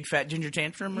like was- a big fat ginger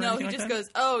tantrum or No, anything he like just that? goes,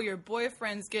 "Oh, your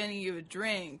boyfriend's getting you a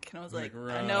drink," and I was like,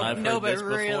 Like, "No, I've no, heard but this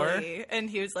before. really." And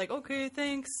he was like, "Okay,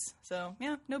 thanks." So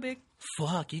yeah, no big.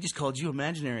 Fuck, he just called you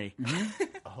imaginary.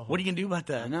 What are you going to do about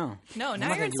that? I know. No, I'm now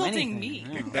not you're gonna do insulting anything.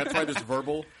 me. I know. That's why there's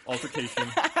verbal altercation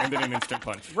and then an instant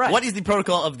punch. Right. What is the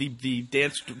protocol of the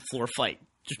dance floor fight?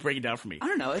 Just break it down for me. I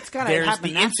don't know. It's got to There's happen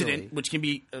the naturally. incident, which can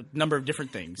be a number of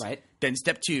different things. Right. Then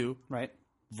step 2, Right.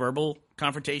 verbal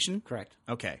confrontation. Correct.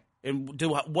 Okay. And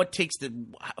what takes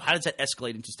how does that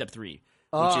escalate into step 3,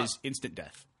 which is instant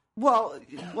death? Well,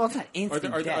 it's not Are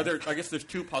instant there, death. I guess there's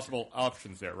 2 possible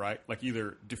options there, right? Like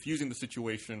either diffusing the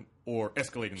situation or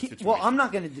escalating the situation. Well, I'm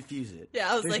not going to diffuse it. Yeah,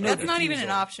 I was There's like, no that's not even an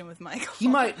diffusal. option with Michael. He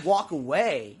might walk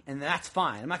away, and that's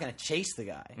fine. I'm not going to chase the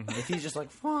guy. If he's just like,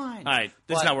 fine. All right,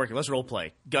 this is But not working. Let's role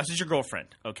play. Gus is your girlfriend,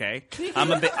 okay?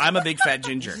 I'm a big fat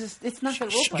ginger. It's not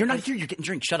that role play. You're not here. You're getting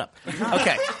drinks. Shut up.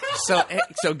 Okay.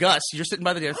 So Gus, you're sitting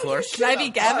by the dance floor. Can I be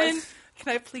Gavin?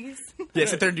 Can I please? Yeah,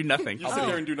 sit there and do nothing. You sit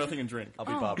there and do nothing and drink. I'll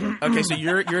be Barbara. Okay, so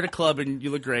you're at a club and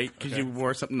you look great because you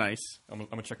wore something nice. I'm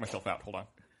gonna check myself out. Hold on.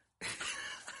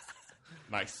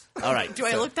 Nice. All right. Do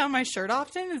I look down my shirt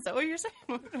often? Is that what you're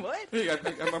saying? What? Hey,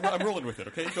 I'm rolling with it,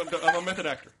 okay? I'm a method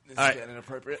actor. All right. Getting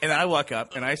inappropriate. And then I walk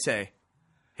up and I say,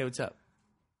 "Hey, what's up?"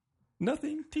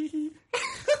 Nothing, tee.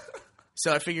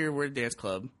 So I figure we're at a dance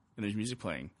club and there's music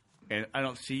playing, and I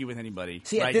don't see you with anybody.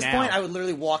 See, at right this now. point, I would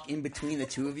literally walk in between the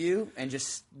two of you and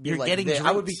just be You're like getting this.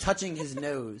 I would be drinks. touching his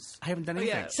nose. I haven't done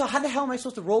anything. yeah. So how the hell am I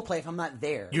supposed to role play if I'm not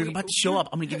there? You're about to show up.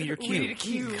 I'm going to give you your We cue. need a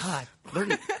cue. God,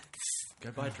 learn it. Go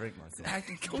buy a drink, Michael.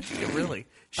 Acting coach, really.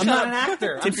 I'm not an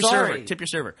actor. Tip I'm your sorry. server. Tip your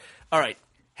server. All right.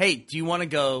 Hey, do you want to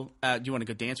go? Do you want to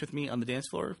go dance with me on the dance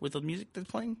floor with the music that's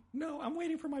playing? No, I'm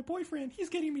waiting for my boyfriend. He's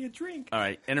getting me a drink. All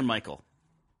right. Enter Michael.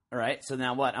 All right. So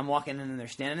now what? I'm walking in and they're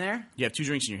standing there. You have 2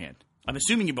 drinks in your hand. I'm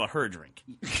assuming you bought her a drink.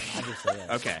 Obviously, yes.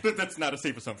 Okay. That's not a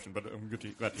safe assumption, but I'm good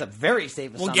to It's a very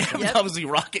safe Well, assumption. Gab's obviously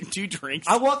rocking 2 drinks.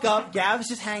 I walk up. Gab's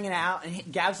just hanging out,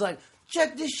 and Gab's like,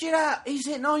 "Check this shit out. He's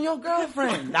hitting on your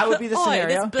girlfriend." That would be the Oi,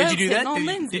 scenario. this Did you do Bill's that? hitting on Did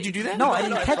Lindsay. you do that? No, I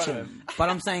didn't in catch front of him. But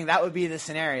I'm saying that would be the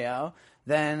scenario.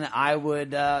 Then I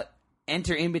would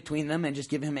enter in between them and just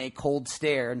give him a cold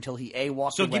stare until he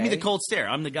walks So away. give me the cold stare.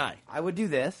 I'm the guy. I would do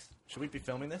this. Should we be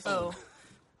filming this? Oh.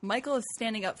 Michael is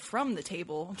standing up from the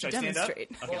table to Should I stand up?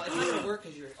 demonstrate. Well, it's not gonna work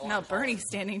because you're. Now Bernie's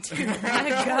standing too.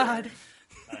 My God.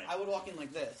 I would walk in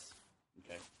like this.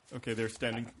 Okay. Okay, they're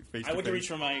standing face I to went to face. reach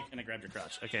for Mike and I grabbed your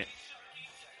crotch. Okay.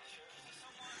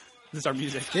 This is our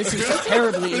music. This is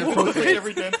terribly inappropriate.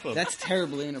 Every dance club. That's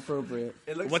terribly inappropriate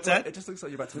It looks What's like, that? It just looks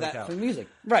like you're about to for make that out. for music.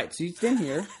 Right. So you stand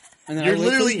here, and then You're I wait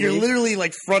till you leave. literally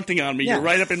like fronting on me. Yeah. You're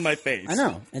right up in my face. I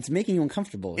know it's making you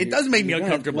uncomfortable. It does make me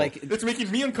uncomfortable. Like, It's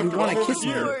making me uncomfortable. wanna over kiss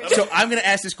me. here. So I'm gonna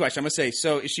ask this question. I'm gonna say,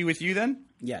 so is she with you then?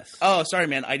 yes. Oh, sorry,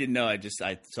 man. I didn't know. I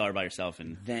saw her by herself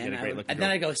and Then had a I great would, looking and then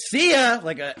girl. I go, "See ya,"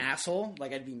 like an asshole.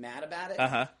 Like I'd be mad about it.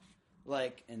 Uh-huh.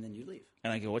 Like, and then you leave.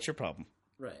 And I go, what's your problem?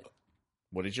 Right.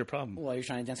 What is your problem? Well, you're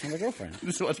trying to dance with my girlfriend.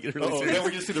 This is what's getting really Oh, serious. now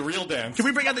we get to see the real dance. Can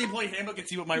we bring out the employee handbook and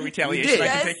see what my retaliation did. I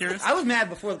can Yes. take here is? I was mad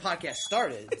before the podcast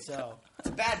started, so it's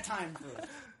a bad time for.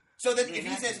 So then,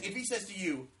 if he says to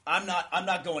you, I'm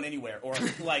not going anywhere," or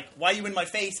like, "Why are you in my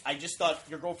face? I just thought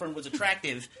your girlfriend was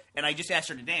attractive, and I just asked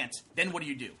her to dance." Then what do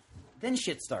you do? Then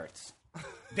shit starts.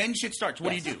 Then shit starts. What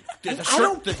do you do? Does the I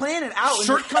don't the plan it out.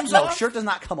 shirt comes no, off? shirt does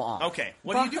not come off. Okay.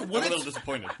 What do you do? I'm What a little is,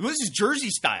 disappointed. well, this is Jersey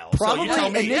style. Probably So you tell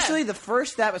me. initially the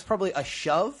first step is probably a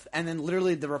shove, and then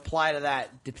literally the reply to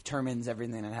that determines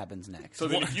everything that happens next. So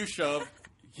then if you shove,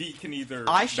 he can either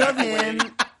I shove back away, him,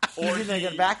 or he's either he,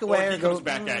 gonna back away or or he go comes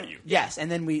back at you. Yes, and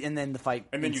then the fight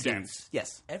And then you ensues. dance.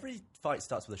 Yes, Every fight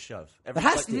starts with a shove. It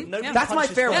has to. nobody That's my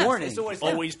punches fair first. warning. It's always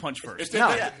Always punch first. It's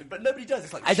No. the, Yeah, but nobody does.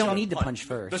 It's like I don't shove, need to punch the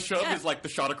first. shove Yeah. is like the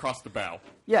shot across the bow.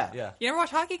 Yeah, Yeah. You ever watch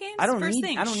hockey games? I don't First need-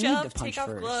 thing, I don't need shove, to punch take off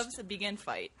first. gloves, begin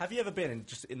fight. Have you ever been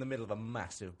just in the middle of a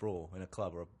massive brawl in a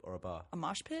club or a bar? A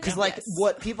mosh pit? because like Yes.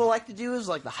 what people like to do is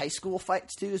like the high school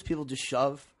fights too. Is people just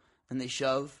shove and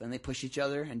they push each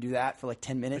other and do that for like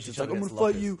 10 minutes. Push It's each like other I'm gonna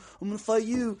against fight you. I'm gonna fight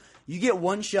you. You get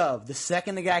one shove. The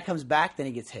second the guy comes back, then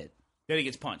he gets hit. Then he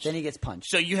gets punched. Then he gets punched.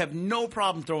 So you have no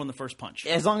problem throwing the first punch.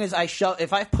 As long as I shove,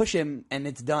 if I push him and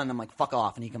it's done, I'm like fuck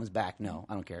off, and he comes back. No,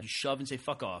 I don't care. You shove and say,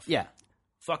 "Fuck off." Yeah,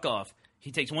 Fuck off.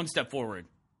 He takes one step forward.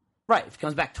 right. If he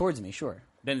comes back towards me, sure.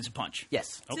 Then it's a punch.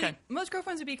 Yes. Okay. See, most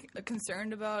girlfriends would be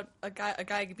concerned about a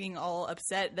guy being all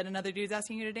upset that another dude's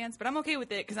asking you to dance, but I'm okay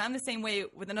with it because I'm the same way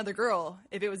with another girl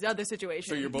if it was the other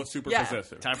situation. So you're both super Yeah.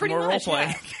 possessive. Time for Pretty more much, role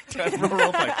play. yeah. Time for more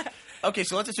role play. Okay,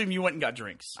 so let's assume you went and got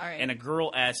drinks. All right. And a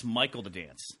girl asked Michael to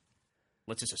dance.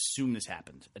 Let's just assume this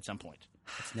happened at some point.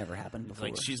 It's never happened before.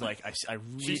 Like she's like, I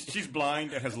really, She's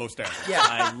blind and has low standards. yeah,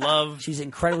 I love she's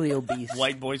incredibly obese.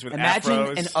 white boys with Imagine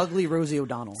afros. an ugly Rosie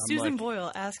O'Donnell. Susan like-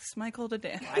 Boyle asks Michael to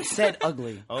dance. I said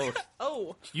ugly. Oh,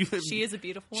 Oh, you, she is a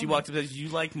beautiful She woman. walked up and said, "You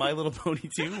like My Little Pony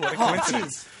too?" What a Oh,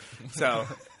 coincidence! So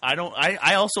I don't.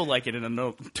 I also like it in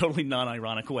a totally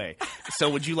non-ironic way. So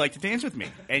would you like to dance with me?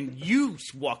 And you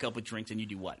walk up with drinks and you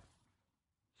do what?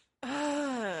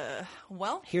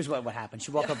 Well, Here's what would happen.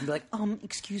 She'd walk up and be like,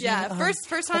 excuse yeah. me. First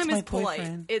that's time my is polite.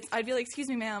 boyfriend." I'd be like, "Excuse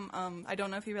me, ma'am. I don't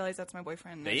know if you realize that's my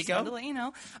boyfriend." There I you just go. wanted to let you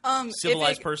know.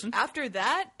 Civilized if it- person. After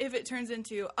that, if it turns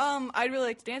into, I'd really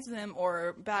like to dance with him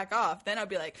or back off, then I'd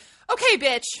be like, "Okay,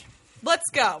 bitch, let's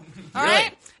go. All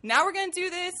right, now we're gonna do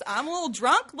this. I'm a little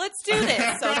drunk. Let's do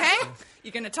this. Okay?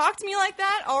 You're gonna talk to me like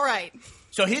that? All right."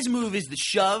 So his move is the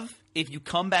shove. If you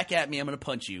come back at me, I'm going to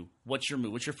punch you. What's your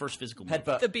move? What's your first physical move?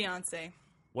 Headbutt. The Beyonce.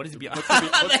 What is it? what's-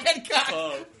 the head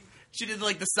cock. She did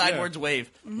like the sideways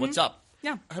wave. Mm-hmm. What's up?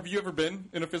 Yeah. Have you ever been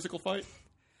in a physical fight?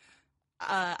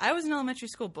 I was an elementary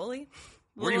school bully.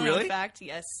 Were you Little known really? Fact,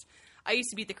 yes. I used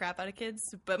to beat the crap out of kids,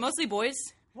 but mostly boys.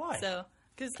 Why? So,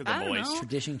 because 'Cause they're I don't boys. know.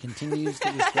 Tradition continues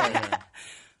to this day.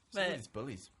 But These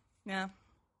bullies. yeah,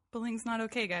 Bullying's not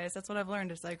okay, guys. That's what I've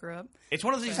learned as I grew up. It's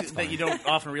one of those things that you don't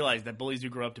often realize that bullies do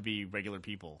grow up to be regular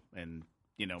people, and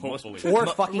most Hopefully. Or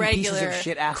fucking pieces Regular, of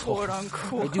shit assholes. quote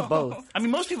unquote. They do both. I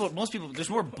mean, most people. There's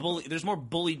more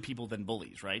bullied people than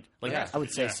bullies, right? Like Yeah. I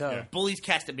would say so. yeah. bullies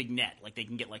cast a big net. Like they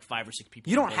can get like 5 or 6 people.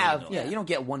 You to don't bully have, them. you don't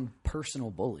get one personal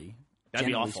bully. That'd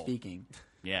be generally awful. speaking.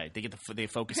 Yeah, they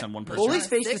focus on one person. Bullies on a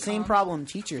face the same sitcom. problem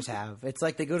teachers have. It's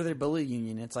like they go to their bully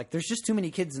union. It's like there's just too many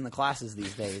kids in the classes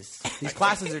these days. These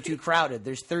classes are too crowded.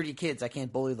 There's 30 kids. I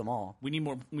can't bully them all. We need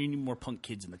more punk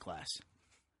kids in the class.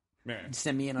 Man.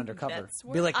 Send me in undercover. That's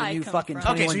where Be like the I new come fucking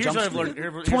from. 21 Okay, so here's Jump what I've Street. learned.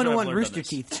 Here's what I've 21 learned on Rooster this.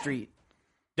 Teeth Street.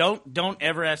 Don't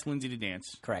ever ask Lindsay to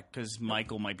dance. Correct. Because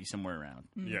Michael might be somewhere around.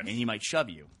 Yes. And he might shove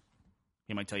you.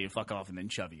 He might tell you to fuck off and then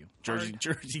shove you.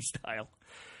 Jersey style.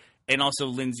 And also,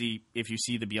 Lindsay, if you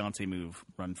see the Beyonce move,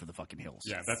 run for the fucking hills.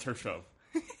 Yeah, that's her shove.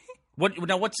 What's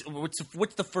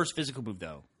the first physical move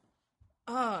though?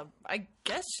 I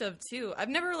guess shove too. I've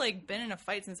never been in a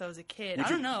fight since I was a kid. Would I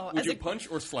don't know. Would As you a- punch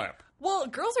or slap? Well,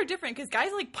 girls are different because guys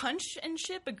punch and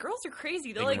shit, but girls are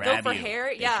crazy. They'll They go grab for you.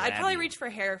 hair. They Yeah, I'd grab probably you. reach for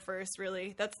hair first.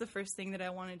 Really, that's the first thing that I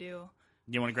want to do.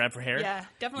 You want to grab for hair? Yeah,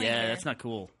 definitely Yeah, hair. that's not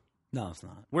cool. No, it's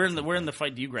not. Where in the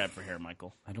fight do you grab for hair,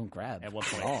 Michael? I don't grab. At what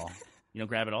at point? all. You don't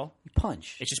grab at all? You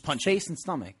punch. It's just punching. Face and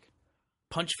stomach.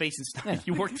 Punch, face, and stomach.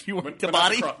 Yeah. You work But the not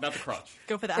body. not the crotch.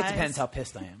 Go for the It eyes. depends how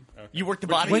pissed I am. You work the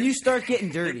body. When you start getting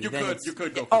dirty, You then could- it's- you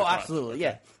could go for Oh, the crotch. absolutely,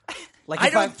 yeah. Like I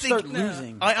if I don't think- start No.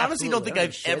 losing, I honestly don't think absolutely, I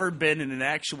I've don't give a ever shit. been in an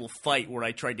actual fight where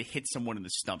I tried to hit someone in the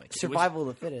stomach. It was- Survival of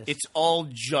the fittest. It's all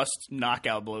just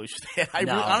knockout blows. I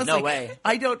No, really, honestly, no way.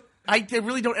 I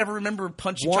really don't ever remember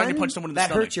trying to punch someone in the that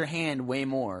stomach. hurts your hand way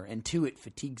more, and two, it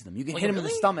fatigues them. You can Like, hit them in the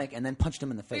really? stomach and then punch them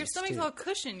in the face. But your stomach's too. all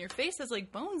cushioned. Your face has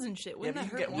bones and shit. Wouldn't Yeah,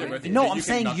 that but you hurt can more? get- Yeah, but No, you I'm can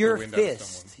saying knock the your wind out of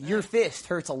fist. someone. Your fist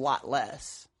hurts a lot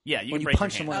less. Yeah, you when can you break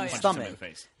punch your someone hand, in the punch someone stomach, in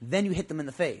the face. then you hit them in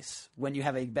the face when you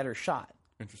have a better shot.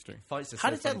 Interesting. Fights are How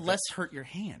so does that funny. less hurt your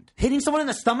hand? Hitting someone in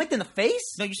the stomach than the face?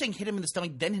 No, you're saying hit him in the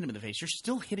stomach, then hit him in the face. You're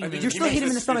still hitting him. I mean, You're he still means hitting him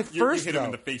in the this- stomach you first, hit him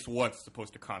in though. the face once, as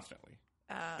opposed to constantly.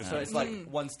 So it's like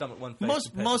one stomach, one face. most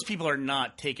compared most to- people are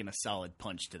not taking a solid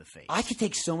punch to the face. I could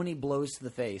take so many blows to the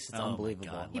face. It's Oh my unbelievable.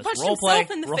 God. He Let's punched role play.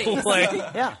 himself in the Role face. play.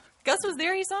 Yeah, Gus was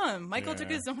there. He saw him. Michael Yeah. took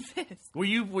his own fist. Were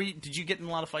you? Did you get in a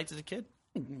lot of fights as a kid?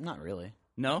 not really.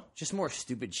 No. Just more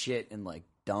stupid shit and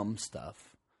dumb stuff.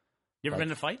 You ever Like- been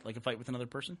in a fight, like a fight with another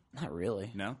person? Not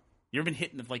really. No. You ever been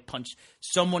hit in the punch?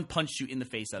 Someone punched you in the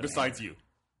face out of Besides anger. you.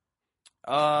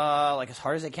 As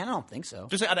hard as I can. I don't think so.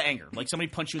 Just out of anger, like somebody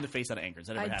punched you in the face out of anger. Has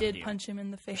that ever I happened to did you? punch him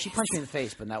in the face. She punched me in the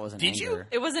face, but that wasn't Did you? anger.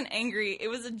 It wasn't angry. It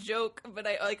was a joke, but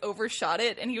I overshot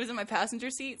it, and he was in my passenger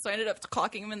seat, so I ended up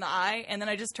clocking him in the eye, and then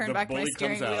I just turned The back my bully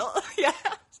steering comes wheel. out. Yeah,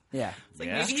 Yeah, like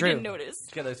Yeah. maybe It's he true. didn't notice.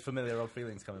 Get those familiar old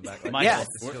feelings coming back. Like, Michael. Yeah.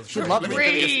 this feels She great. loved Let me it.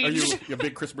 tell you this. Rage. Are you a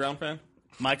big Chris Brown fan?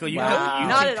 Michael, you, Wow. you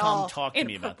Not can at come all. talk to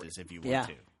me about this if you want Yeah.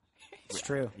 to. it's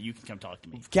true. You can come talk to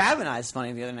me. Gav and I, it's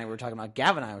funny, the other night we were talking about,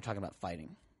 Gav and I were talking about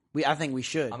fighting. I think we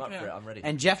should. I'm up for Yeah. it. I'm ready.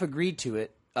 And Jeff agreed to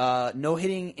it. No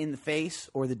hitting in the face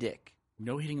or the dick.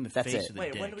 No hitting in the That's face it. or the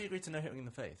Wait, dick. when do we agree to no hitting in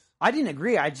the face? I didn't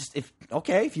agree. I just,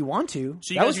 if you want to.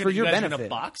 So you that guys was are for gonna- your you guys are benefit.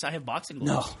 gonna box? I have boxing No.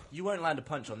 gloves. You won't land a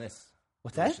punch on this.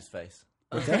 What's that? Delicious face.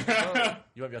 What's that?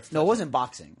 You won't be able to. No, it touch wasn't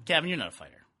boxing. Gavin, you're not a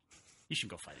fighter. You should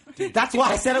go fighting. That's why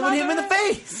I said I would hit him in the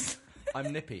face.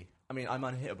 I'm nippy. I mean, I'm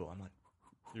unhittable. I'm like,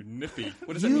 You're nippy.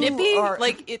 What does that You mean? Nippy, are-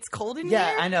 like it's cold in Yeah,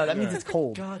 here. I know. That means it's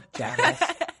cold. God. Jackass.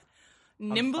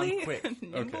 Nimbly, I'm quick.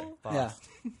 nimble. Okay. Yeah.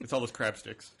 It's all those crab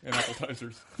sticks and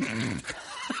appetizers.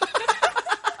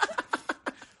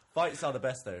 Fights are the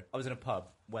best though. I was in a pub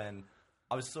when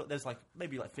I was. There's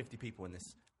maybe 50 people in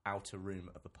this outer room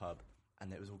of a pub,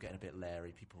 and it was all getting a bit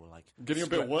larry. People were like Getting a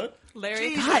bit what?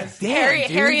 Larry, God damn, Harry,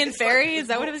 dude. Harry and Fairy. Is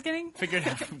that what it was getting? Figure it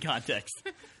out from context.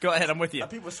 Go ahead, I'm with you. And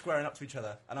people were squaring up to each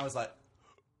other, and I was like,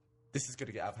 "This is going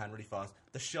to get out of hand really fast."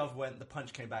 The shove went, the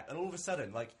punch came back, and all of a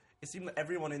sudden, it seemed that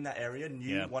everyone in that area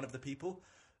knew Yeah. one of the people,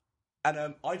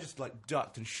 and I just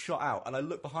ducked and shot out, and I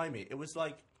looked behind me. It was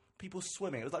like people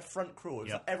swimming. It was like front crawl. It was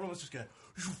Yeah. like everyone was just going,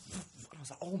 and I was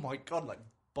like, "Oh my god!"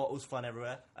 Bottles flying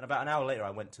everywhere. And about an hour later, I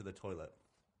went to the toilet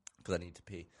because I needed to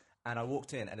pee, and I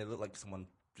walked in, and it looked like someone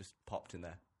just popped in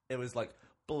there. It was like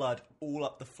blood all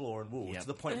up the floor and walls Yep. to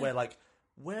the point where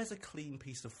where's a clean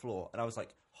piece of floor? And I was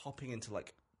hopping into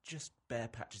just bare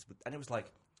patches, and it was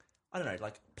I don't know,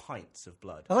 pints of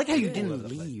blood. I like how you All over didn't the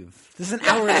place. leave. This is an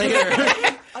hour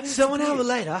later. So an hour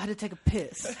later, I had to take a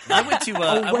piss. I went to.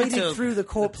 I went Waded to. through the The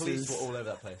corpses. police were all over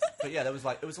that place. But yeah, there was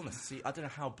it was on the seat. I don't know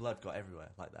how blood got everywhere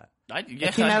like that. Yeah,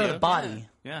 It came I out of do. the body.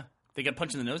 Yeah. They got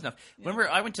punched in the nose enough. Remember,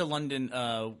 I went to London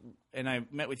and I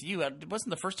met with you. It wasn't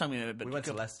the first time we met, but We went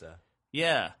to Leicester.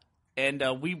 yeah. and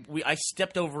I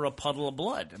stepped over a puddle of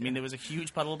blood. I mean, there was a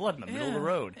huge puddle of blood in the middle of the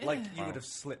road. Like you would have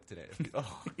slipped in it.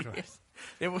 Oh, Christ.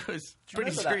 It was Do you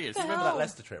pretty remember serious. That? Do you remember that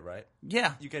Leicester trip, right?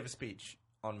 Yeah, You gave a speech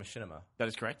on machinima. that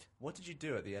is correct. What did you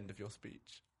do at the end of your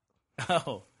speech?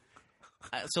 Oh,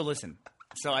 so listen.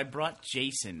 So I brought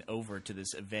Jason over to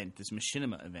this event, this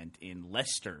machinima event in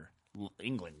Leicester,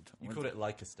 England. You called it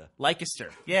Leicester. Leicester.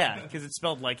 Yeah, because it's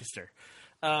spelled Leicester.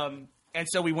 And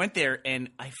so we went there, and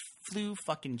I flew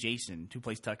fucking Jason, who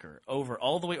plays Tucker,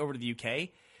 all the way over to the UK.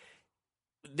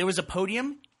 There was a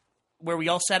podium where we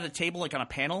all sat at a table, like on a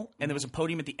panel, and there was a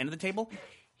podium at the end of the table.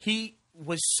 He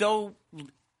was so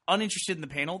uninterested in the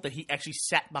panel that he actually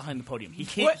sat behind the podium. He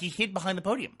hid behind the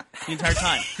podium the entire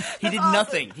time. He did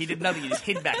nothing. He just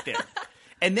hid back there.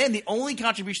 And then the only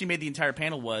contribution he made the entire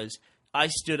panel was I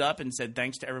stood up and said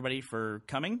thanks to everybody for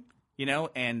coming,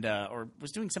 and or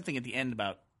was doing something at the end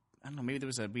about, I don't know, maybe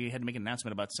we had to make an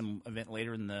announcement about some event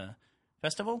later in the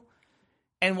festival.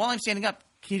 And while I'm standing up,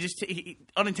 he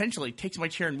unintentionally takes my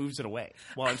chair and moves it away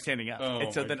while I'm standing up. Oh,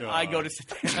 and so my then God. I go to sit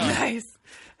down. Nice.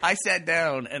 I sat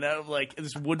down, and I was like,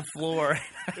 this wood floor.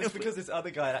 It's because this other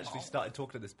guy had actually started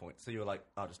talking at this point, so you were like,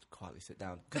 "I'll just quietly sit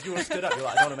down." Because you were stood up, you're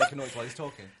like, "I don't want to make a noise while he's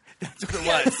talking." That's what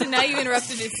it was. So now you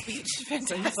interrupted his speech. So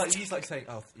Fantastic. he's like saying,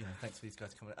 "Oh, thanks for these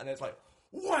guys coming," and it's like,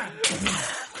 "What?"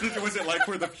 Was it like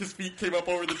where his feet came up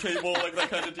over the table, like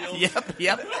that kind of deal?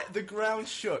 Yep. The ground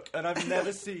shook, and I've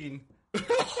never seen a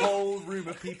whole room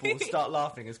of people start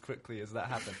laughing as quickly as that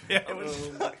happened. Yeah. It was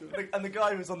and the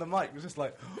guy who was on the mic was just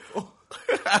like, "Oh."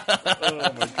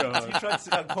 Oh my You god. tried to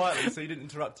sit down quietly so you didn't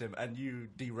interrupt him, and you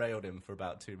derailed him for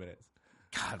about 2 minutes.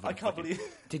 God, I can't believe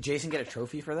Did Jason get a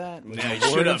trophy for that? Yeah, he Award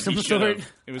should of have. some He should sort?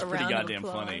 have. It was A pretty round of goddamn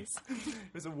funny. applause.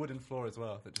 it was a wooden floor as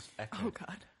well that just echoed. Oh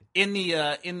God. In the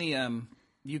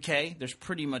UK, there's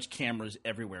pretty much cameras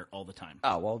everywhere all the time.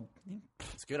 Oh well,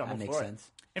 It's good. I'm that all makes for sense.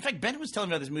 In fact, Ben was telling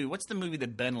me about this movie. What's the movie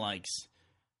that Ben likes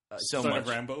so Son much? of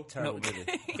Rambo. it. Terrible movie.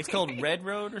 It's called Red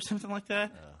Road or something like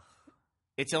that.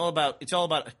 It's all about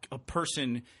a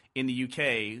person in the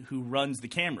UK who runs the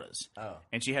cameras,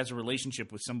 and she has a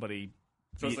relationship with somebody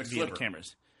So it's like via the Sliver.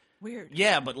 cameras. Weird.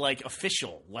 Yeah, but like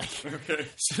official. Like Okay.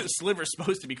 Sliver's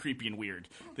supposed to be creepy and weird.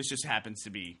 This just happens to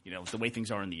be, the way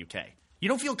things are in the UK. You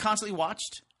don't feel constantly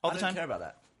watched all I the don't time? care about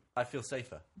that. I feel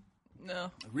safer.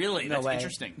 No. Really? No That's way.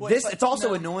 interesting. Well, This it's it's also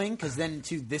no. annoying because then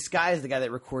too, this guy is the guy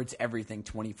that records everything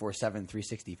 24/7,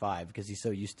 365 because he's so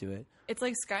used to it. It's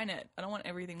like Skynet. I don't want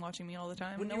everything watching me all the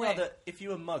time. Wouldn't No you way. rather, if you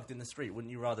were mugged in the street,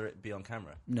 wouldn't you rather it be on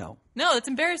camera? No, No, that's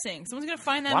embarrassing. Someone's gonna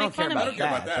find that Well, I and make don't fun care of I me. don't care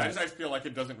about Yeah, that. but- I just feel like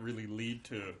it doesn't really lead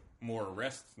to more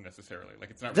arrests necessarily.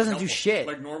 Like it's not. It doesn't really do helpful. shit.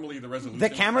 Like normally the resolution.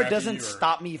 the camera doesn't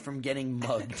stop me from getting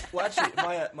mugged. Well, actually,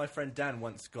 my friend Dan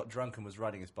once got drunk and was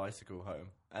riding his bicycle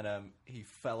home, and he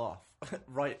fell off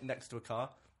right next to a car,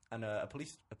 and a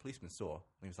policeman saw, and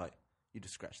he was like, "You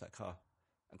just scratched that car,"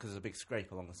 because there's a big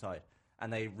scrape along the side,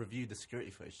 and they reviewed the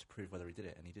security footage to prove whether he did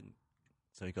it, and he didn't,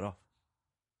 so he got off.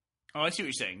 Oh, I see what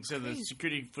you're saying. So the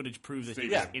security footage proves that he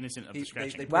was Yeah. innocent of He- the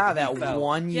scratching. they- Wow, He that fell.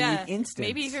 one Yeah. unique instance.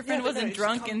 Maybe if your friend Yeah, but no, wasn't it's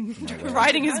drunk come- and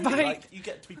riding his Andy, bike. like, you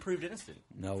get to be proved innocent.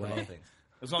 No for a lot way. of things.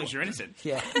 As long as you're innocent.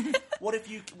 Yeah, What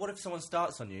if someone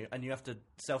starts on you and you have to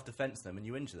self-defense them and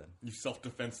you injure them? You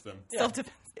self-defense them.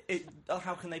 Self-defense.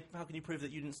 How can you prove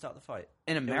that you didn't start the fight?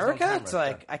 in It was on America, camera, it's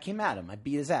like I came at him, I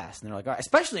beat his ass, and they're like, all right.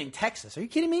 Especially in Texas. Are you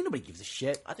kidding me? Nobody gives a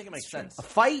shit. I think it makes sense.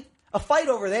 A fight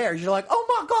over there. You're like, oh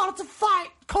my god, it's a fight.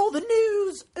 Call the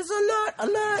news. It's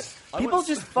alert. People was-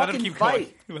 just Let him fucking keep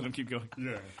fight. going. Let him keep going.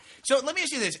 Yeah. So let me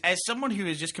ask you this: as someone who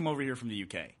has just come over here from the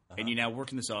UK and you now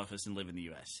work in this office and live in the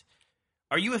US,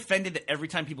 are you offended that every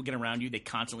time people get around you, they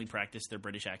constantly practice their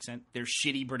British accent, their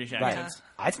shitty British Right. accents?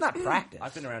 It's not practice.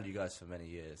 I've been around you guys for many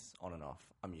years, on and off.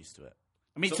 I'm used to it.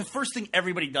 I mean, it's the first thing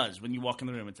everybody does when you walk in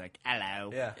the room. It's like,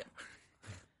 "Hello." Yeah.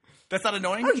 That's not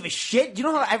annoying. I don't give a shit. You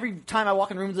know how every time I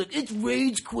walk in the room, it's like, it's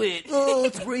rage quit. Oh,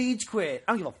 it's rage quit.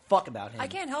 I don't give a fuck about him. I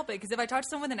can't help it because if I talk to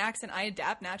someone with an accent, I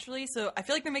adapt naturally. So I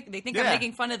feel like they think Yeah. I'm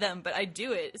making fun of them, but I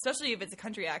do it, especially if it's a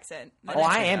country accent. Oh,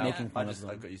 I am Now, making fun of I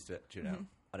them. got used to it. Tune out.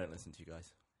 I don't listen to you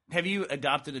guys. Have you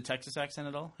adopted a Texas accent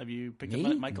at all? Have you picked Me?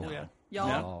 up Michael? No. Yeah. Y'all.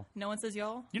 No. No one says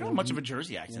y'all. You don't have much of a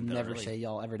Jersey I'll accent, though, never really. say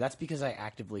y'all ever. That's because I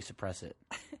actively suppress it.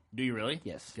 Do you really?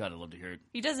 Yes. God, I'd love to hear it.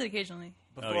 He does it occasionally.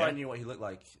 Before yeah? I knew what he looked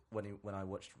like when I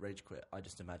watched Rage Quit, I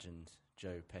just imagined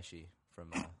Joe Pesci from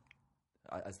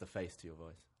as the face to your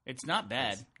voice. It's not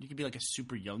bad. You could be like a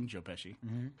super young Joe Pesci.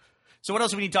 So what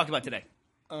else do we need to talk about today?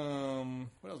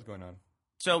 What else is going on?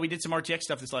 So we did some RTX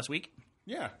stuff this last week.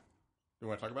 Yeah. You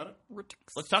want to talk about it?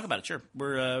 Let's talk about it. Sure,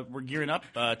 we're gearing up.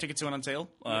 Tickets went on sale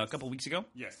a couple weeks ago.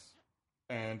 Yes.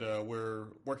 and we're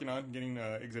working on getting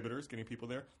exhibitors, getting people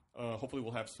there. Hopefully,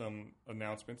 we'll have some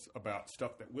announcements about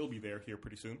stuff that will be there here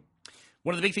pretty soon.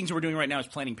 One of the big things we're doing right now is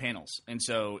planning panels, and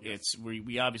so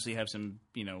we obviously have some,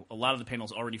 a lot of the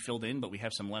panels already filled in, but we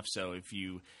have some left. So if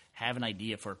you have an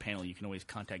idea for a panel, you can always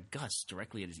contact Gus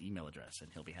directly at his email address,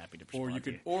 and he'll be happy to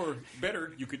respond. Or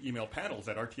better, you could email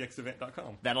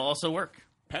panels@rtxevent.com. That'll also work.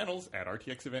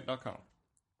 Panels@rtxevent.com.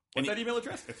 What's that email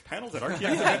address? It's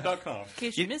panels@rtxevent.com. In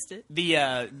case you missed it.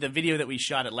 The video that we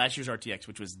shot at last year's RTX,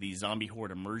 which was the Zombie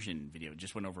Horde immersion video,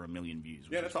 just went over 1 million views.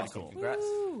 Yeah, that's awesome. Cool. Congrats.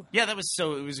 Yeah, it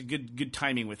was a good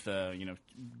timing with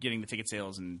getting the ticket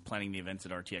sales and planning the events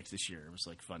at RTX this year. It was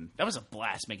like fun. That was a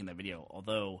blast making that video,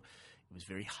 although it was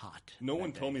very hot. No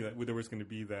one told me that there was going to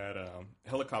be that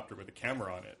helicopter with a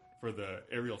camera on it for the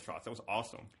aerial shots. That was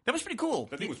awesome. That was pretty cool.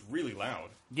 That thing was really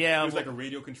loud. Yeah, it was like a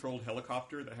radio-controlled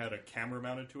helicopter that had a camera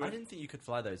mounted to it. I didn't think you could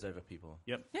fly those over people.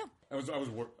 Yep. Yeah.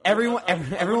 Everyone,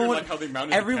 like how they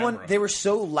mounted the camera. They were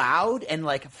so loud and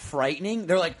like frightening.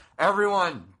 They're like,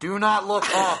 everyone, do not look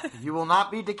up. You will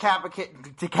not be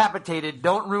decapitated.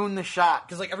 Don't ruin the shot.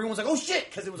 Because like everyone was like, oh shit,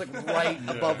 because it was like right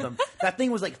above them. That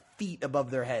thing was like feet above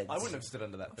their heads. I wouldn't have stood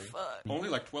under that thing. Only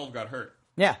like 12 got hurt.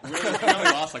 Yeah. We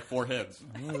only lost like 4 heads.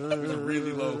 It was a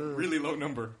really low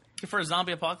number. For a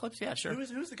zombie apocalypse, yeah, sure. Who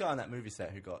was the guy on that movie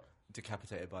set who got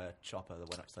decapitated by a chopper that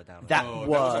went upside down? That Oh,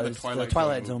 was that was the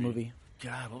Twilight Zone movie. movie.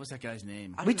 God, what was that guy's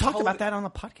name? We talked about that on the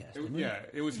podcast.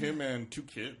 It was him and 2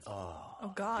 kids.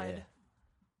 Oh, God. Yeah.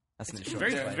 That's an insurance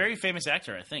Very claim. very famous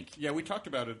actor, I think. Yeah, we talked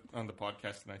about it on the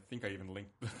podcast, and I think I even linked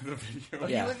the video.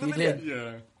 Yeah, you did.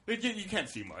 Yeah. You can't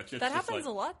see much. It's That just happens like, a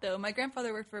lot, though. My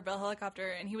grandfather worked for a Bell Helicopter,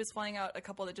 and he was flying out a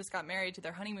couple that just got married to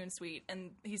their honeymoon suite.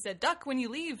 And he said, duck when you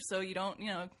leave so you don't,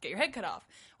 get your head cut off.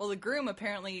 Well, the groom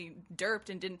apparently derped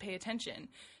and didn't pay attention.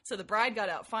 So the bride got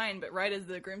out fine, but right as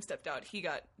the groom stepped out, he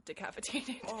got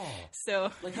decapitated. Oh. So,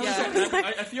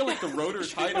 I feel like the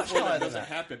rotor's high enough where that doesn't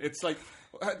happen. It's like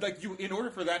you, in order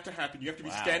for that to happen, you have to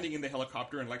be standing in the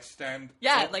helicopter and like stand.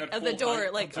 Yeah, up like at at the full door,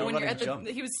 height. like So when you're running at the. jump.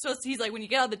 He's like, when you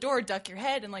get out the door, duck your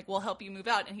head, and like we'll help you move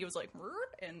out. And he was like,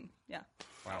 and yeah.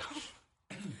 Wow.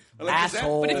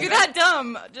 Asshole. But if you're that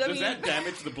dumb, Does that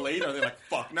damage the blade? Are they like,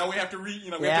 fuck? Now we have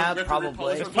to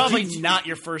probably. It's probably not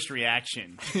your first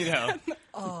reaction.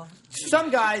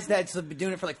 Some guys that's been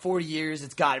doing it for like 40 years,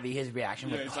 it's got to be his reaction.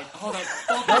 Yeah, Like, it's like, oh,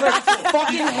 that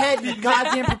fucking head, you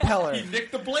goddamn propeller. he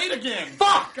nicked the blade again.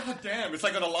 Fuck! God damn. It's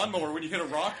like on a lawnmower when you hit a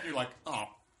rock and you're like, oh,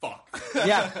 fuck.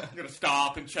 Yeah. You're gonna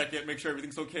stop and check it, make sure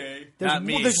everything's okay. Not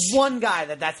me. There's one guy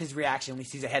that's his reaction when he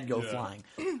sees a head go flying.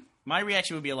 My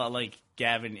reaction would be a lot like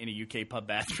Gavin in a UK pub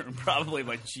bathroom. Probably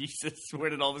like, Jesus, where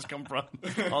did all this come from?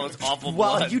 All this awful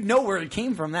Well, blood. you know where it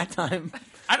came from that time.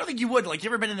 I don't think you would. Like, you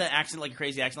ever been in an accident, like a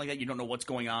crazy accident like that? You don't know what's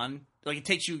going on. Like, it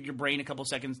takes your brain a couple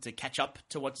seconds to catch up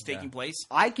to what's taking place.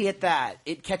 I get that.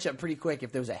 It'd catch up pretty quick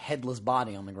if there was a headless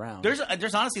body on the ground. There's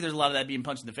honestly, there's a lot of that being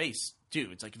punched in the face, too.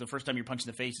 It's like the first time you're punched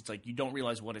in the face, it's like you don't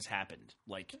realize what has happened.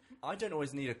 Like, I don't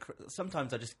always need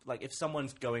sometimes I just, like, if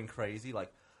someone's going crazy,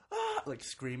 like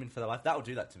screaming for their life, that will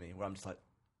do that to me, where I'm just like,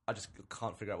 I just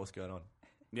can't figure out what's going on.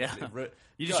 yeah.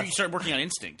 You start working on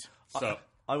instinct. So,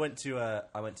 I went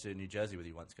to New Jersey with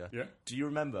you once, Gus. Yeah. Do you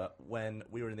remember when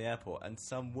we were in the airport and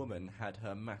some woman had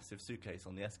her massive suitcase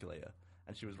on the escalator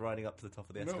and she was riding up to the top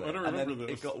of the escalator? I don't and remember then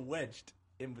this. it got wedged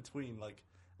in between, like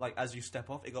as you step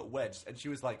off, it got wedged, and she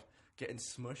was like getting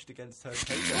smushed against her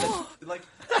case. And then, like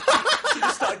she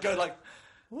just started going like,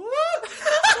 what?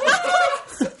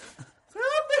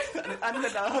 And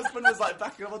then her husband was like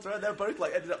backing up onto her, and they were both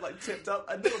like ended up like tipped up,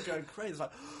 and they were going crazy. It's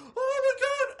like, oh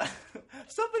my god,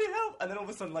 somebody help! And then all of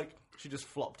a sudden, like, she just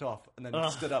flopped off, and then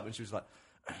stood up, and she was like,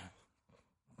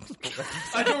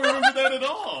 I don't remember that at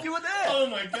all. You were there. Oh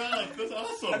my god, that's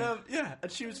awesome. and yeah,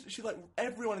 and she like,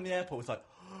 everyone in the airport was like,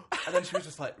 and then she was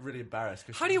just like really embarrassed.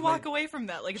 How do you walk away from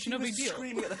that? Like, it's She no was big deal.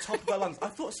 screaming at the top of her lungs. I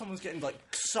thought someone was getting like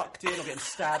sucked in or getting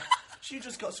stabbed. She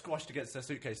just got squashed against her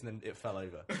suitcase and then it fell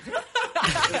over.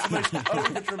 It's the most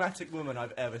over-dramatic woman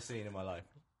I've ever seen in my life.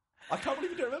 I can't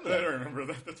believe you don't remember I that. don't remember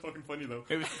that. That's fucking funny though.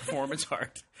 It was performance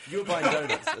art. You were buying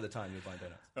donuts at the time. You were buying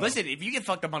donuts. Listen, if you get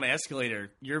fucked up on an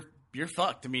escalator, you're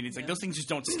fucked. I mean, it's like those things just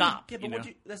don't stop. Yeah, but you know?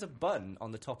 there's a button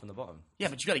on the top and the bottom. Yeah,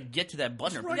 but you got to get to that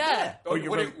button. Right Yeah. there. Oh, you're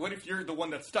what if you're the one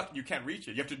that's stuck and you can't reach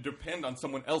it? You have to depend on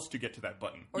someone else to get to that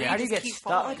button. Or Yeah. How do you just get keep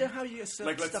stuck? I falling. don't know how you get stuck.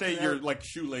 Like, let's say your like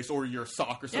shoelace or your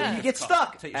sock or something. Yeah. You get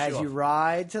stuck Take your as shoe you off.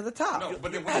 ride to the top. No,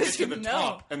 but then when you get to the No.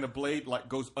 top and the blade like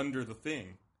goes under the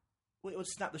thing, Well, it would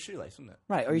snap the shoelace, wouldn't it?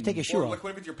 Right, or you take your shoe or off. like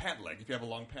what if it's your pant leg? If you have a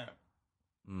long pant,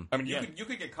 I mean, you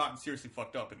could get caught and seriously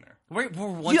fucked up in there.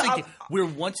 We're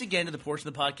once again to the portion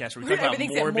of the podcast where we talk about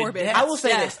everything's at morbid morbid. deaths. I will say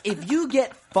Yeah. this: if you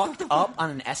get fucked up on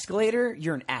an escalator,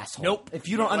 you're an asshole. Nope. If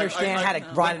you don't Like, understand how to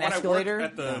ride an when I worked escalator,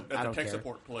 at the I don't tech care.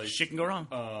 support place. Shit can go wrong.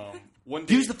 One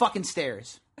day, Use the fucking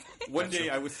stairs. One day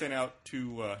I was sent out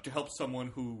to help someone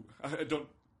who I don't.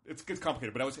 It's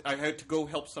complicated, but I had to go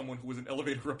help someone who was an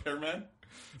elevator repairman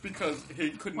because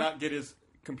he could not get his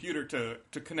computer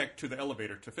to connect to the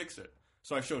elevator to fix it.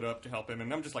 So I showed up to help him,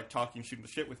 and I'm just like talking, shooting the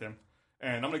shit with him,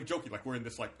 and I'm like joking, like we're in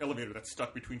this like elevator that's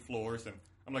stuck between floors, and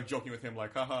I'm like joking with him,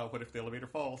 like, haha, what if the elevator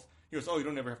falls? He goes, oh, you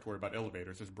don't ever have to worry about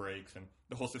elevators. There's brakes, and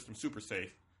the whole system's super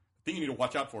safe. The thing you need to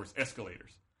watch out for is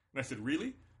escalators. And I said,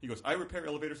 really? He goes, I repair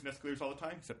elevators and escalators all the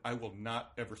time. He said, I will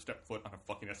not ever step foot on a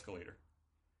fucking escalator.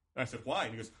 And I said, why?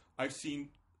 And he goes,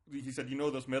 he said, you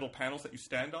know those metal panels that you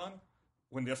stand on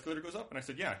when the escalator goes up? And I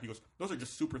said, yeah. He goes, those are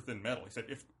just super thin metal. He said,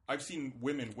 if I've seen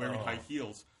women wearing high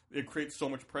heels, it creates so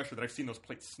much pressure that I've seen those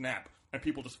plates snap and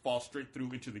people just fall straight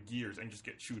through into the gears and just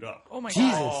get chewed up. Oh my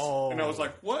Jesus. god. And I was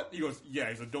like, what? He goes, yeah.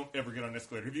 He said, don't ever get on an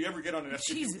escalator. If you ever get on an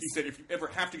escalator, Jesus. he said, if you ever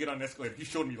have to get on an escalator, he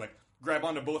showed me, like, grab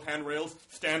onto both handrails,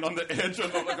 stand on the edge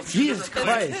of like a few Jesus different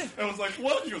places. Christ. And I was like,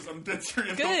 what? He goes, I'm dead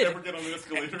serious. Good. Don't ever get on the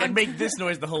escalator. And make this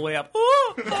noise the whole way up.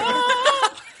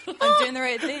 I'm doing the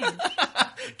right thing.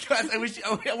 God, I wish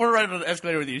we're riding on an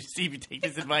escalator with you. See if you take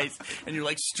his advice, and you're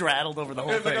like straddled over the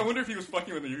whole And, like, I thing. wonder if he was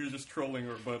fucking with you. He was just trolling,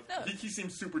 but he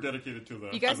seems super dedicated to the.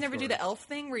 You guys to the never do story. the elf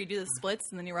thing where you do the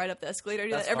splits and then you ride up the escalator? I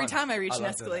do That's that every fun. time I reach I an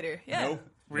love doing escalator. Yeah. No.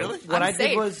 Really? What I'm I did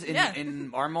safe. was Yeah.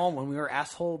 in our mall when we were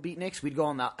asshole beatniks, we'd go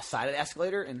on the side of the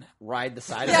escalator and ride the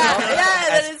side Yeah, of it yeah,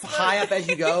 that as is high up as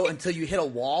you go until you hit a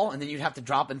wall, and then you'd have to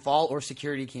drop and fall, or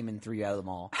security came and threw you out of the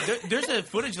mall. There's a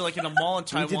footage like in a mall in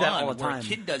Taiwan do that all the where a time.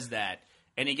 kid does that,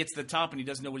 and he gets to the top and he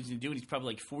doesn't know what he's going to do, and he's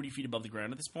probably like 40 feet above the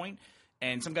ground at this point.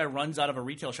 And some guy runs out of a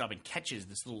retail shop and catches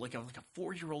this little like a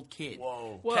 4-year-old kid.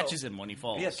 Whoa. Catches him when he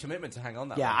falls. He has commitment to hang on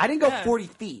that Yeah, way. I didn't go Yeah. 40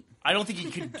 feet. I don't think he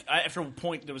could. After a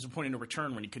point, there was a point in no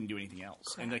return when he couldn't do anything else.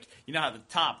 And like you know how at the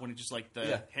top when it just like the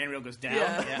Yeah. handrail goes down,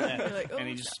 Yeah. You're like, and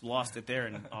he oh. just lost it there,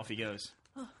 and off he goes.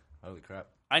 Holy crap.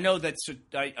 I know that. So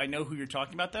I know who you're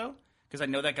talking about though, because I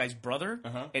know that guy's brother,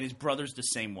 Uh-huh. and his brother's the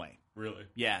same way. Really?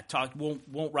 Yeah, won't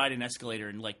ride an escalator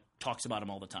and like talks about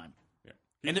him all the time. Yeah.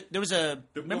 And there was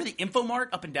remember the Infomart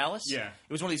up in Dallas? Yeah.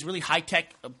 It was one of these really high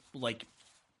tech like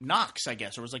Knox, I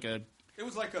guess, or it was like a. It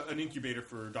was like an incubator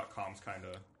for .coms, kind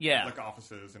of. Yeah. Like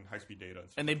offices and high-speed data. And,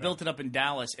 stuff And they like built that. it up in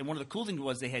Dallas. And one of the cool things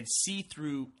was they had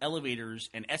see-through elevators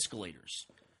and escalators,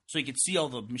 so you could see all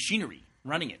the machinery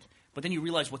running it. But then you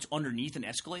realize what's underneath an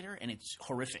escalator, and it's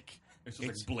horrific. It's just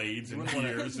like blades and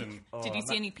gears and. Did you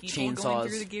see any people Chainsaws. going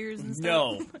through the gears and stuff?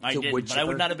 No, I It's a didn't, wood but I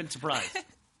would chipper. not have been surprised.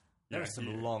 There Yeah, are some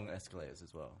he- long escalators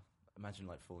as well. Imagine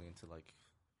like falling into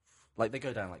like they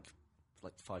go down like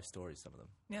 5 stories. Some of them.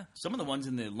 Yeah. Some of the ones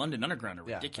in the London Underground are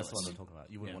Yeah, ridiculous. that's what I'm talking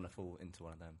about. You wouldn't Yeah. want to fall into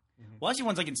one of them. Well, I see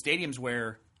ones like in stadiums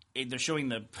where they're showing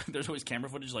there's always camera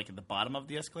footage like at the bottom of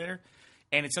the escalator,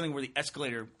 and it's something where the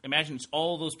escalator. Imagine it's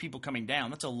all those people coming down.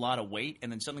 That's a lot of weight,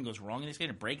 and then something goes wrong in the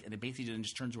escalator, break, and it basically then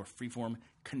just turns to a freeform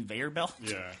conveyor belt.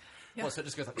 Yeah. Yeah. Well, so it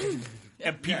just goes like.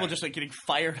 And people just like getting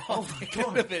fired off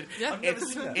out of it. Yeah. I've never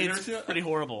seen that. You never It's seen that? pretty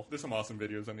horrible. There's some awesome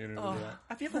videos on the internet of that.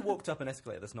 Have you ever walked up an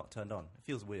escalator that's not turned on? It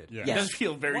feels weird. Yeah. It Yes. does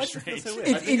feel very Why does it feel strange. so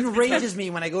weird? It enrages me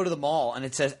when I go to the mall and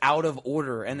it says out of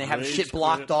order and they have Rage shit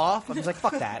blocked quit. off. I'm just like,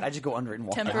 fuck that. I just go under it and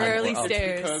walk Temporarily behind it.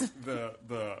 stairs. It's because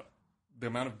the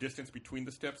amount of distance between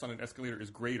the steps on an escalator is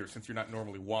greater since you're not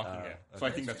normally walking it. So I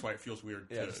okay. think that's why it feels weird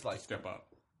Yeah, to, it's like- to step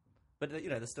up. But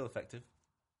they're still effective.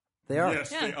 They are.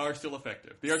 Yes, Yeah. they are still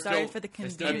effective. They are Sorry still for the at the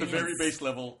convenience. very base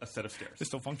level a set of stairs. It's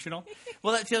still functional.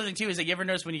 Well, that's the other thing too is like you ever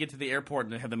notice when you get to the airport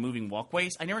and they have the moving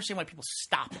walkways? I never understand why people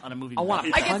stop on a moving. I want to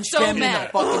walkway. I get punch so them in the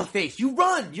mad. fucking face. You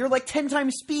run. You're like 10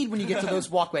 times speed when you get to those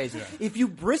walkways. If you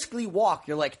briskly walk,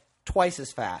 you're like twice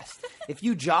as fast. If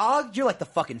you jog, you're like the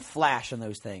fucking Flash on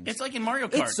those things. It's like in Mario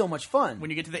Kart. It's so much fun. When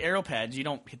you get to the arrow pads, you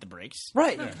don't hit the brakes.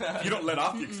 Right. You don't let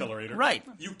off the accelerator. Right.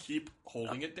 You keep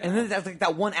holding it down. And then that's like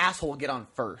that one asshole will get on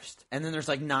first, and then there's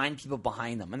like 9 people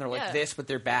behind them, and they're like Yeah. this with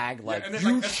their bag, like and then,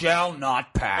 you like, shall not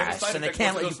And the pass, side and they effect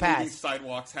can't was let you those moving pass.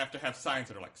 sidewalks have to have signs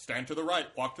that are like stand to the right,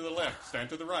 walk to the left, stand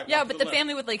to the right. Yeah, walk but to the left.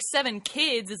 family with like 7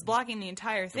 kids is blocking the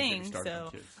entire Don't get me thing. started So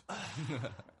on kids.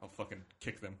 I'll fucking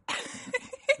kick them,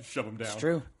 shove them down. It's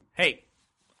true. Hey,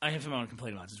 I have something I want to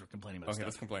complain about since we're complaining about Okay,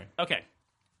 let's stuff. complain. Okay,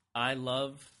 I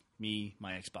love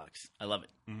my Xbox. I love it.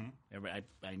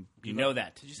 Mm-hmm. You know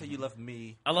that. Did you say you love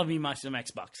me? I love some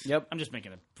Xbox. Yep. I'm just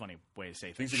making a funny way to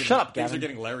say Things things. are getting, Shut up, things Gavin. are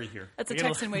getting Larry here. that's a We're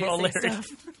gonna- Texan way we're all to say Larry.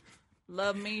 stuff.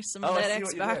 Love me some Oh, of I that see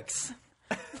what you did. Xbox.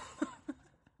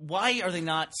 why are they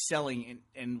not selling,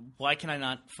 and why can I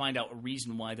not find out a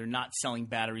reason why they're not selling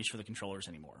batteries for the controllers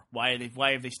anymore? Why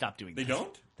have they stopped doing They that?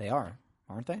 don't? They are,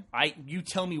 aren't they? You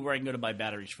tell me where I can go to buy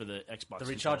batteries for the Xbox. The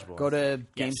controller. rechargeable. Go to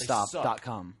Yes, they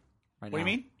GameStop.com right What do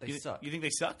now. you mean? They suck. You think they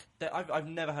suck? I've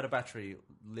never had a battery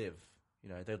live. You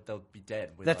know, they'll be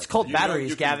dead. With That's like, called You know, batteries,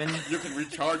 you can- Gavin. You can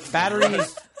recharge them, Batteries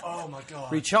right? Oh my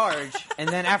god. recharge, and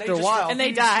then after a just while, And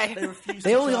they die. They refuse.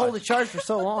 they to only charge. hold a charge for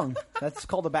so long. That's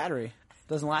called a battery.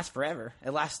 Doesn't last forever. It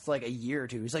lasts like a year or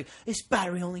two. It's like, this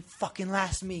battery only fucking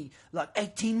lasts me like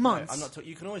 18 months. I'm not.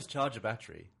 You can always charge a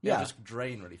battery. Yeah. It'll just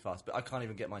drain really fast, but I can't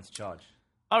even get mine to charge.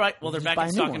 All right. Well, they're just back buy in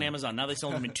a new stock one. on Amazon now. They sell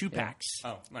them in 2-packs,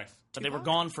 Oh, nice. but they were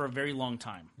gone for a very long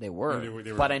time. They were, They were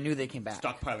but I knew they came back.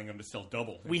 Stockpiling them to sell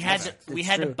double. We had to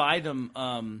true. buy them.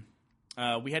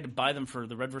 We had to buy them for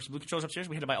the red versus blue controllers upstairs.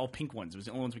 We had to buy all pink ones. It was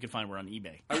the only ones we could find were on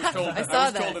eBay. I was told, I saw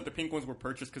was that. told that the pink ones were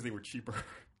purchased because they were cheaper.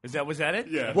 Was that it?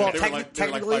 Yeah. Well, they were like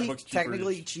technically, $5 cheaper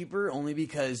technically each. cheaper only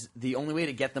because the only way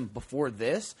to get them before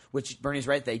this, which Bernie's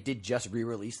right, they did just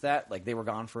re-release that. Like they were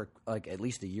gone for like at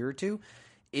least a year or two,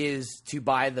 is to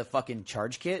buy the fucking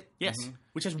charge kit. Yes.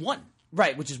 Which has one.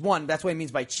 Right, which is one. That's what it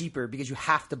means by cheaper because you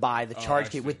have to buy the charge I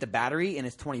kit see. with the battery, and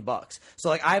it's $20. So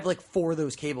like I have like 4 of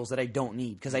those cables that I don't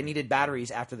need because I needed batteries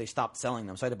after they stopped selling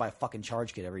them. So I had to buy a fucking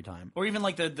charge kit every time. Or even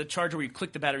like the charger where you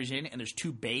click the batteries in and there's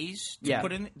 2 bays to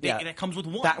put in. And it comes with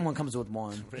one. That one comes with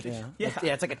one. Yeah. Yeah.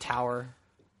 Yeah, it's like a tower.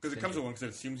 Because it comes with one because it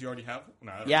assumes you already have one.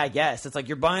 No, I don't Yeah, know. I guess it's like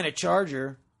you're buying a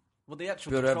charger. Well, the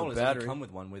actual Better have a controllers battery. only come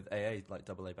with one with AA, like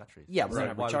AA batteries. Yeah, but so they're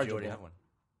not why would you already rechargeable. have one?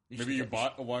 Maybe you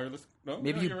bought a wireless. No,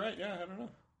 Maybe no, you- you're right. Yeah, I don't know.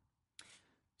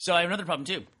 So I have another problem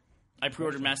too. I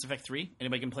pre-ordered Mass Effect 3.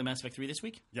 Anybody can play Mass Effect 3 this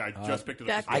week? Yeah, I just picked it up.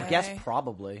 Jack- this I week. guess Okay.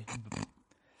 probably.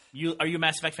 Are you a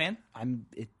Mass Effect fan?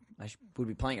 Would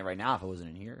be playing it right now if I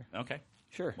wasn't in here. Okay.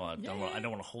 Sure. Well, I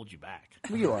don't want to hold you back.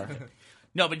 You are.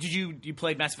 No, but did you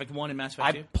played Mass Effect 1 and Mass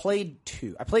Effect 2? I played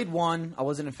 2. I played 1. I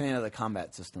wasn't a fan of the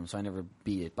combat system, so I never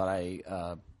beat it. But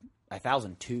I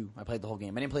 1002. I played the whole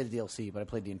game. I didn't play the DLC, but I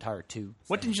played the entire 2.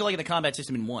 What didn't you like in the combat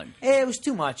system in 1? It was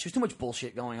too much. There's too much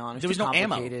bullshit going on. There was too no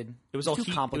ammo. complicated. It was all too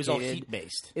heat. It complicated. was all heat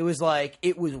based. It was like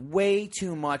it was way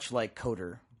too much like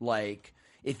Coder. Like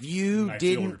if you Knights of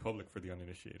the Old didn't, Republic for the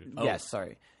uninitiated. yes,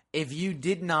 sorry. If you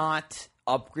did not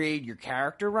upgrade your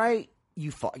character right,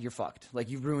 you're fucked. Like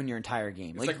you ruined your entire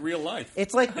game. It's like real life.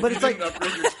 It's like, but If it's you like. didn't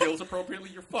upgrade your skills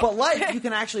appropriately, you're fucked. But life, you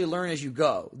can actually learn as you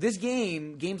go. This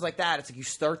games like that, it's like you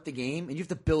start the game and you have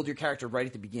to build your character right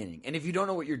at the beginning. And if you don't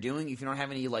know what you're doing, if you don't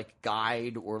have any like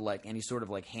guide or like any sort of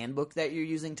like handbook that you're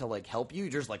using to like help you,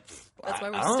 you're just like That's why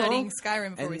I we're don't know. studying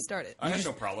Skyrim before we And- started. I had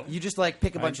no problem. You just like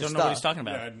pick a I bunch don't of know stuff. what he's talking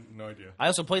about. Yeah, I had no idea. I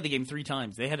also played the game 3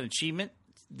 times. They had an achievement.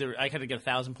 I had to get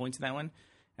 1,000 points in that one,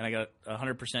 and I got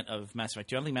 100% of Mass Effect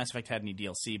 2. I don't think Mass Effect had any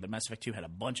DLC, but Mass Effect 2 had a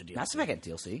bunch of DLC. Mass Effect had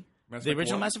DLC. Mass The Effect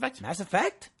original 1? Mass Effect? Mass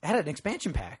Effect it had an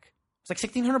expansion pack. It was like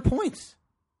 1,600 points.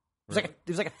 It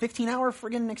was like a 15-hour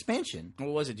friggin' expansion. What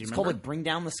was it? Do you It's remember? called like Bring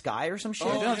Down the Sky or some shit.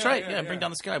 Oh, No, that's yeah, right. yeah, Yeah, yeah. Bring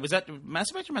Down the Sky. Was that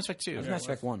Mass Effect or Mass Effect 2? It was Mass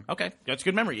Effect 1. Okay, that's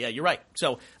good memory. Yeah, you're right.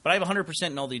 So, but I have 100%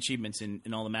 in all the achievements in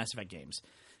all the Mass Effect games.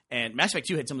 And Mass Effect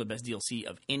 2 had some of the best DLC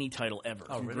of any title ever.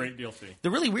 Some great DLC. The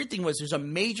really weird thing was there's a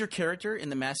major character in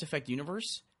the Mass Effect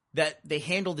universe that they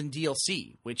handled in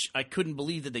DLC, which I couldn't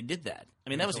believe that they did that. I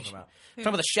mean, that was talking about? talking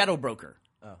about the Shadow Broker.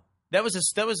 Oh. That was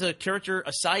a character,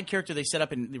 a side character they set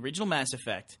up in the original Mass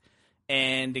Effect,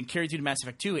 and then carried through to Mass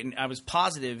Effect 2. And I was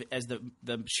positive as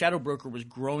the Shadow Broker was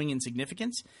growing in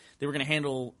significance, they were going to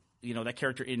handle that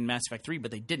character in Mass Effect 3,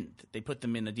 but they didn't. They put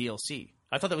them in the DLC.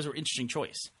 I thought that was an interesting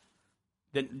choice.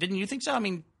 Didn't you think so? I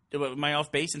mean, am I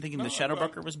off base in thinking the Shadow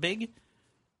Broker was big?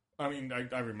 I mean,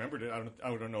 I remembered it. I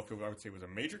don't know if I would say it was a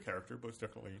major character, but it's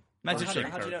definitely. That's a interesting.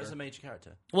 big How do you know character. it's a major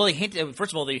character? Well, they hinted.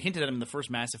 First of all, they hinted at him in the first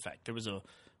Mass Effect. There was one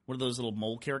of those little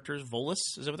mole characters, Volus.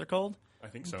 Is that what they're called? I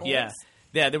think so. Yeah.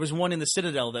 There was one in the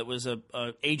Citadel that was a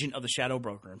agent of the Shadow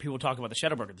Broker, and people talk about the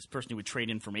Shadow Broker, this person who would trade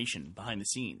information behind the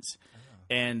scenes,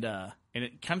 and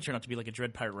it kind of turned out to be like a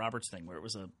Dread Pirate Roberts thing, where it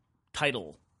was a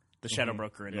title, the Shadow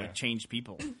Broker, and Yeah. like changed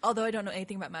people. Although I don't know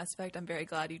anything about Mass Effect, I'm very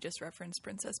glad you just referenced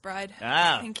Princess Bride.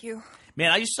 Ah. Thank you.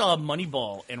 Man, I just saw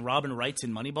Moneyball and Robin Wright's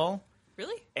in Moneyball.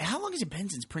 Really? How long has it been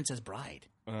since Princess Bride?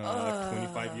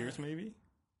 25 years maybe.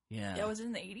 Yeah, was it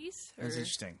in the 80s? That's Or-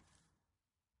 interesting.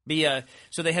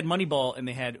 So they had Moneyball, and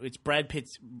it's Brad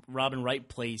Pitt's Robin Wright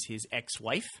plays his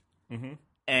ex-wife,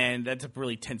 and that's a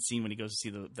really tense scene when he goes to see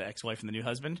the ex-wife and the new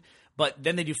husband. But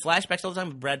then they do flashbacks all the time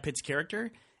with Brad Pitt's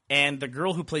character, and the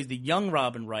girl who plays the young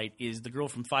Robin Wright is the girl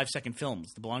from 5 Second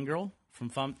Films, the blonde girl from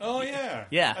Oh yeah.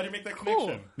 Yeah. I didn't make that Cool.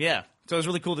 connection. Yeah, so it was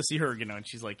really cool to see her, and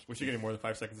she's like, Was she getting more than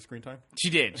 5 seconds of screen time? she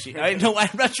did. I'm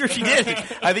not sure she did.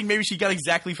 I think maybe she got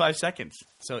exactly 5 seconds,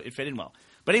 so it fit in well.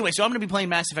 But anyway, so I'm going to be playing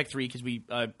Mass Effect 3 because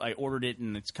I ordered it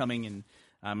and it's coming, and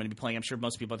I'm going to be playing. I'm sure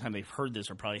most people by the time they've heard this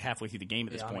are probably halfway through the game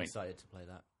at this I'm point. excited to play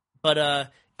that. But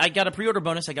I got a pre-order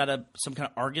bonus. I got some kind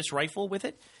of Argus rifle with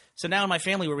it. So now in my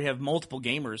family where we have multiple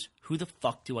gamers, who the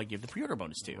fuck do I give the pre-order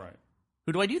bonus to? Right.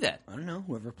 Who do I do that? I don't know.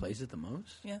 Whoever plays it the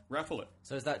most. Yeah. Raffle it.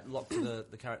 So is that locked to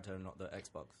the character and not the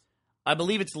Xbox? I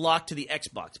believe it's locked to the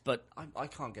Xbox, but I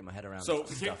can't get my head around So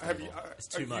this stuff have you? anymore. It's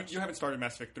too much. You haven't started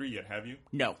Mass Effect 3 yet, have you?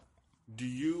 no. Do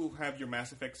you have your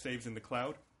Mass Effect saves in the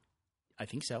cloud? I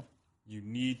think so. You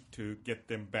need to get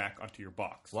them back onto your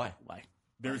box. Why? Why?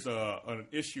 There's an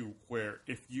issue where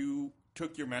if you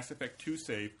took your Mass Effect 2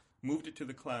 save, moved it to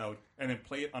the cloud, and then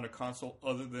play it on a console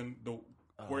other than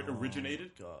where it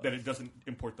originated, God. that it doesn't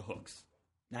import the hooks.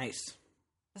 Nice.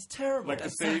 That's terrible. Like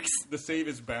the save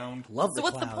is bound Love So the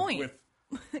what's the cloud. point?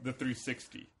 with the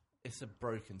 360. It's a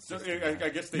broken So system. I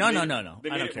guess they No. made I They don't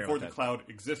made it care before about the that. cloud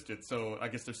existed, so I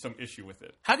guess there's some issue with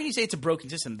it. How can you say it's a broken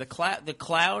system? The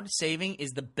cloud saving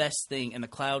is the best thing, and the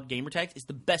cloud gamer tags is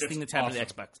the best It's thing that's happened to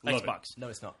awesome. the Love it. Xbox. No,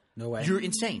 it's not. No way. You're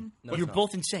insane. No, You're it's not.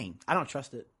 both insane. I don't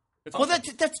trust it. It's Well,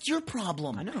 awesome. that's your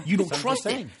problem. I know. You don't That's what I'm trust it.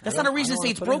 saying. That's I not a don't- reason I to don't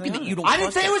say it's wanna put broken. anything That you on don't. I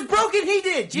didn't trust say it was broken. He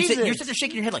did. You Jesus. said, you're sitting there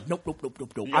shaking your head like nope. You I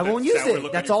got won't that use sour it.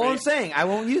 look That's on your all I'm face. saying. I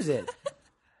won't use it.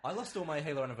 I lost all my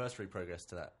Halo anniversary progress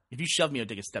to that. If you shove me, I'll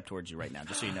take a step towards you right now,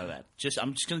 just so you know that.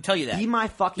 I'm just going to tell you that. Be my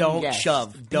fucking Don't guest.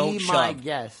 shove. Don't Be shove. my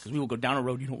guest. Because we will go down a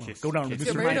road you don't want to go down. kiss. This Get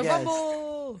is ready my to guess.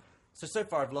 rumble. So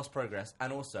far I've lost progress,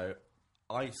 and also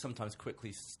I sometimes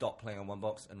quickly stop playing on one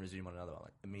box and resume on another,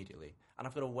 like immediately. And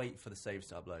I've got to wait for the saves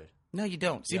to upload. No, you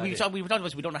don't. See, Yeah, I we do. talked about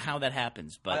this. We don't know how that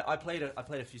happens, but I played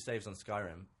a few saves on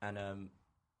Skyrim, and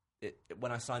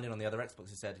when I signed in on the other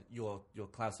Xbox, it said your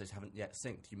cloud saves haven't yet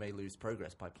synced. You may lose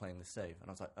progress by playing this save. And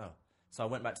I was like, oh. So I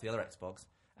went back to the other Xbox,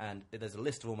 and there's a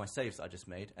list of all my saves that I just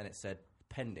made, and it said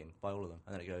pending by all of them,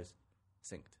 and then it goes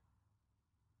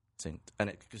synced, and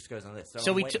it just goes on this.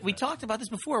 so I'm we waiting for it. talked about this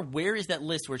before. Where is that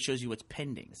list where it shows you what's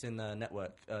pending? It's in the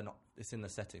network. It's in the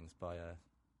settings by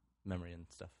memory and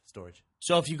stuff, storage.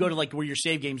 So if you go to like where your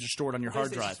save games are stored on your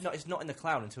hard drive, It's not in the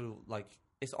cloud until like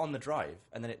it's on the drive,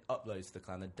 and then it uploads to the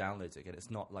cloud, and then downloads it again. It's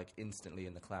not like instantly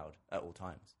in the cloud at all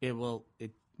times. it will.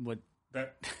 It would.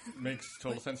 That makes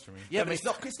total sense to me. Yeah, but it's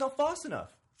not fast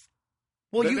enough.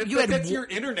 Well, That's had your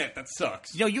internet that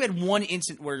sucks. you had one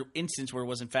instance where it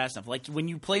wasn't fast enough. Like when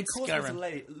you played Caused me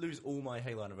Skyrim. to lose all my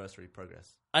Halo anniversary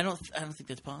progress. I don't think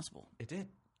that's possible. It did.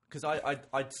 Because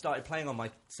I started playing on my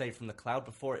save from the cloud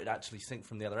before it actually synced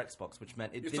from the other Xbox, which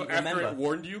meant it So didn't after remember. it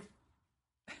warned you,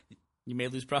 You may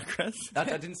lose progress. I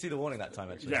didn't see the warning that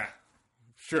time, actually. yeah,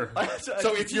 sure.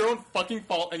 So it's your own fucking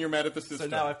fault, and you're mad at the system. So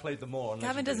now I've played them more. On Gavin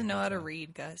Legendary. doesn't know how to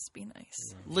read, guys. Be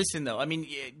nice. Listen, though, I mean,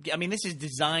 this is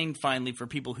designed finally for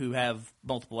people who have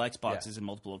multiple Xboxes in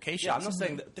multiple locations. Yeah, I'm not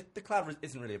saying that the cloud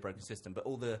isn't really a broken system, but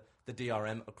all the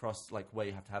DRM across like where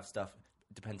you have to have stuff,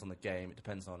 it depends on the game. It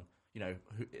depends on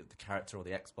who, the character or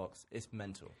the Xbox. It's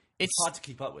mental. It's hard to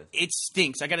keep up with. It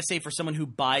stinks. I got to say, for someone who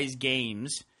buys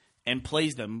games and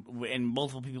plays them, and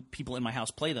multiple people in my house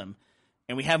play them,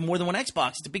 and we have more than one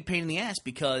Xbox, it's a big pain in the ass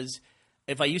because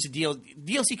if I use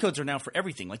DLC codes are now for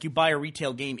everything. Like you buy a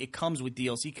retail game, it comes with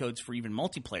DLC codes for even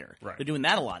multiplayer. Right. They're doing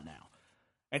that a lot now.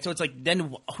 And so it's like,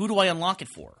 then who do I unlock it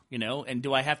for? And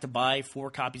do I have to buy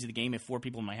 4 copies of the game if 4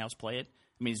 people in my house play it?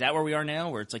 I mean, is that where we are now,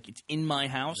 where it's like it's in my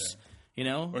house?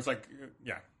 Or it's like,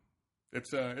 yeah,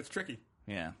 it's tricky.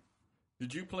 Yeah.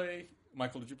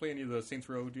 Michael? Did you play any of the Saints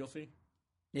Row DLC?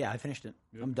 Yeah, I finished it.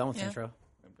 I'm done with Yeah. Saints Row.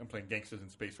 I'm playing Gangsters in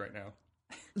Space right now.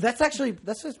 That's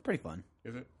just pretty fun.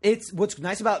 Is it? It's what's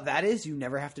nice about that is you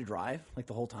never have to drive like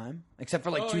the whole time, except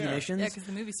for like Oh, 2 yeah. missions. Yeah, because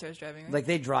the movie starts driving, right? Like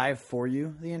they drive for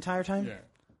you the entire time. Yeah.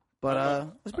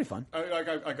 But it's pretty fun. I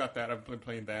got that. I've been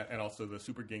playing that, and also the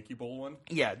Super Genki Bowl one.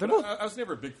 Yeah, they're But both I was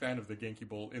never a big fan of the Genki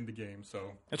Bowl in the game,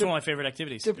 so That's one of my favorite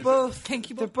activities. they're both Genki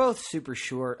Bowl? they're both super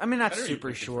short. I mean, not I don't super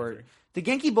even think short. it's The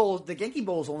Genki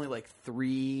Bowl is only like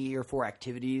 3 or 4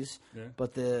 activities, Yeah.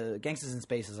 but the Gangsters in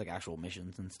Space is like actual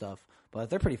missions and stuff.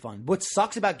 But they're pretty fun. What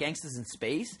sucks about Gangsters in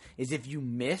Space is if you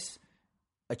miss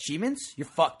achievements, you're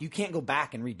fucked. You can't go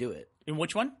back and redo it. In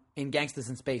which one? In Gangsters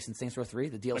in Space in Saints Row 3,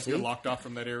 the DLC, like you're locked off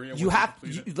from that area. you once have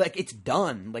complete it? like it's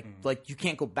done. Like you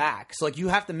can't go back. So like you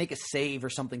have to make a save or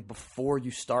something before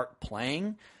you start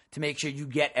playing to make sure you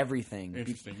get everything.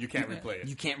 Interesting. You can't replay it.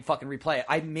 You can't fucking replay it.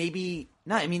 I mean,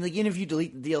 like even if you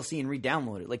delete the DLC and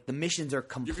re-download it, like the missions are You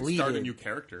completed. can start a new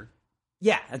character.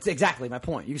 Yeah, that's exactly my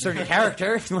point. You can start a new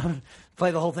character if you want to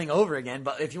play the whole thing over again.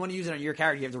 But if you want to use it on your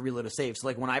character, you have to reload a save. So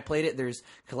like when I played it, there's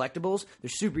collectibles.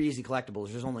 There's super easy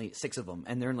collectibles. There's only 6 of them,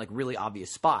 and they're in like really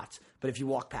obvious spots. But if you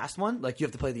walk past one, like you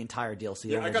have to play the entire DLC.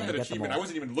 Yeah, over I got again, that get them achievement. all. I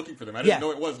wasn't even looking for them. I didn't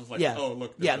know it was. I was like, oh,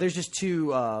 look. There's just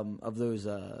 2 of those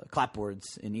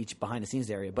clapboards in each behind the scenes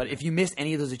area. But if you miss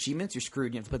any of those achievements, you're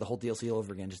screwed. You have to play the whole DLC all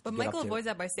over again. Just But to get Michael up to avoids it.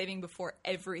 that by saving before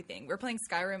everything. We're playing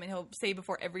Skyrim, and he'll save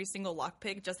before every single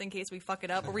lockpick just in case we fuck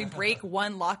it up or we break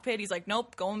one lockpick. He's like,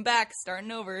 nope, going back,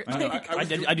 starting over.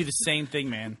 I do the same thing,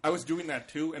 man. I was doing that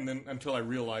too, and then until I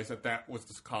realized that was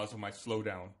the cause of my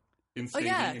slowdown. In Oh staging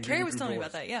yeah, and Carrie getting was through telling me doors.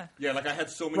 about that. Yeah. Yeah, like I had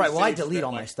so many. Right. Well, I saves delete that,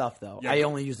 all like, my stuff though. Yeah, I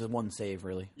only use the one save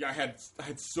really. Yeah, I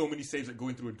had so many saves that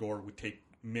going through a door would take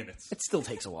minutes. It still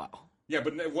takes a while. Yeah,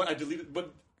 but what I deleted,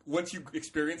 but once you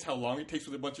experience how long it takes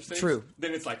with a bunch of saves, True.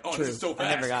 then it's like, oh, True. this is so I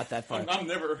fast. never got that far. I'm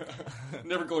never,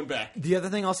 never going back. The other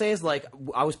thing I'll say is like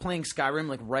I was playing Skyrim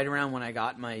like right around when I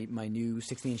got my new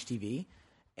 60-inch TV,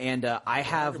 and I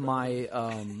have my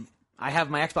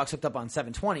Xbox hooked up on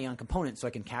 720 on components so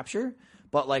I can capture.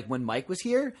 But like when Mike was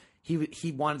here,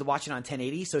 he wanted to watch it on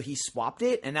 1080, so he swapped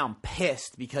it, and now I'm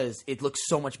pissed because it looks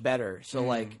so much better. So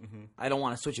like I don't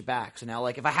want to switch it back. So now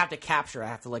like if I have to capture, I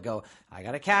have to like go. I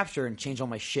gotta capture and change all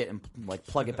my shit and like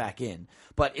plug it back in.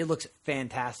 But it looks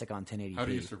fantastic on 1080p. How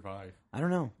do you survive? I don't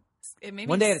know. It made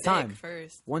One me day at a sick time.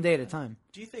 First. One day at a time.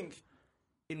 Do you think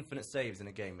infinite saves in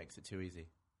a game makes it too easy?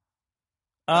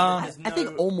 I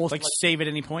think almost like save at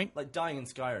any point. Like dying in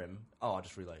Skyrim. Oh, I'll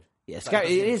just reload. Yeah, That Sky,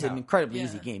 doesn't it even is an count. incredibly Yeah.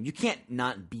 easy game. You can't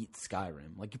not beat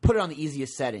Skyrim. Like you put it on the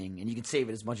easiest setting, and you can save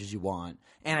it as much as you want.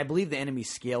 And I believe the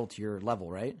enemies scale to your level,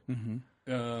 right?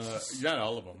 Not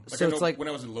all of them. Like, So I it's know like- when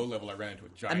I was in low level, I ran into a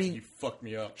giant. I mean- He fucked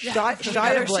me up. Shy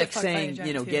Better of like shit fucked by a saying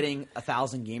giant too. getting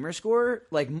 1,000 gamer score,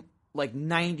 like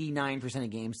 99% of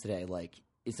games today, like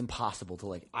it's impossible to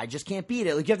like. I just can't beat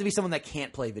it. Like you have to be someone that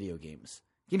can't play video games.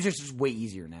 Games are just way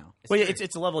easier now. Well, yeah,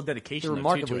 it's a level of dedication. They're though,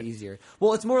 too, remarkably to it. easier.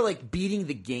 Well, it's more like beating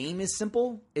the game is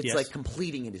simple. It's Yes. like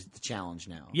completing it is the challenge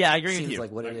now. Yeah, I agree with Seems you.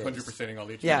 like what Like it is. 100%ing all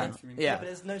the Yeah, achievements. you mean? yeah. But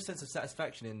there's no sense of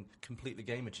satisfaction in complete the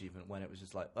game achievement when it was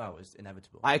just like, oh, it's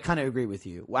inevitable. I kind of agree with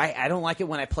you. I don't like it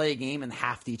when I play a game and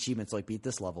half the achievements like beat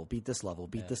this level, beat this level,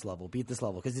 beat this level, beat this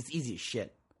level because it's easy as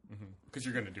shit. Because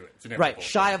you're going to do it. It's Right, inevitable.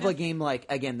 shy of a game like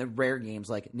again the rare games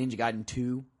like Ninja Gaiden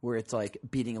 2, where it's like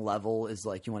beating a level is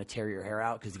like you want to tear your hair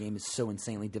out because the game is so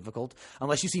insanely difficult.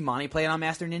 Unless you see Monty play it on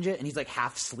Master Ninja and he's like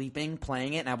half sleeping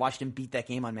playing it, and I watched him beat that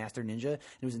game on Master Ninja, and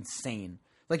it was insane.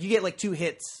 Like you get like 2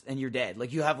 hits and you're dead.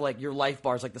 Like you have like your life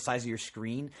bar's like the size of your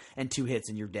screen, and 2 hits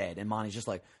and you're dead. And Monty's just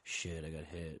like, shit, I got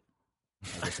hit.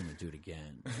 I guess I'm gonna do it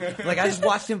again. Like I just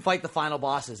watched him fight the final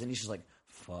bosses, and he's just like,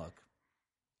 fuck,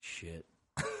 shit.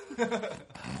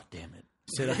 Damn it.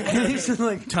 Sit up. He's just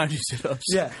like, Time to sit up.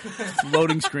 yeah,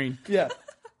 Loading screen. yeah.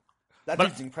 That But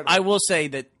dude's incredible. I will say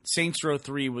that Saints Row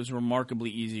 3 was remarkably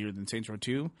easier than Saints Row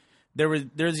 2.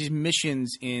 There's these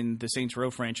missions in the Saints Row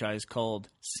franchise called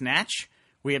Snatch,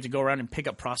 where you have to go around and pick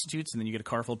up prostitutes, and then you get a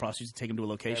car full of prostitutes and take them to a They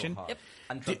were location. hard.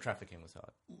 And drug trafficking was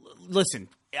hard. Listen,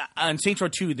 on Saints Row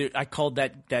 2, I called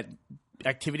that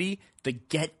activity the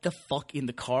get the fuck in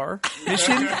the car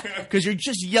mission, because you're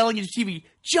just yelling at your TV,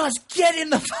 just get in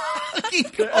the fucking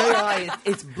car. AI,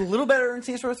 it's a little better in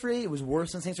Saints Row 3. It was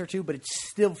worse in Saints Row 2, but it's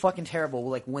still fucking terrible.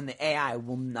 Like when the AI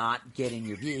will not get in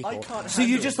your vehicle. I can't So you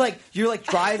handle just it. like you're like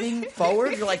driving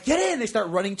forward. You're like get in. They start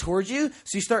running towards you.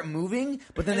 So you start moving,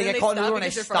 but then And they then get they caught in the stop door and they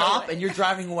because you're far stop, away. and you're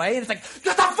driving away, and it's like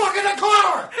get the fuck in the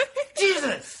car.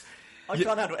 Jesus. I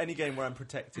can't handle any game where I'm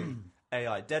protecting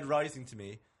AI. Dead Rising to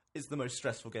me is the most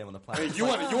stressful game on the I planet. mean, you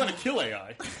want to kill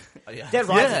AI. Yeah. Dead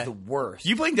Rising Yeah. is the worst.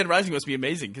 You playing Dead Rising must be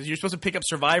amazing, because you're supposed to pick up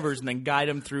survivors and then guide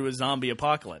them through a zombie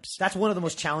apocalypse. That's one of the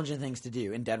most challenging things to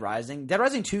do in Dead Rising. Dead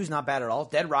Rising 2 is not bad at all.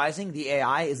 Dead Rising, the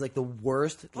AI is like the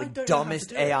worst, I like don't know how to dumbest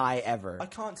do it. AI ever. I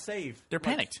can't save. They're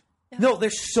panicked. No, they're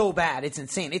so bad. It's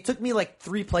insane. It took me like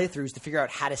 3 playthroughs to figure out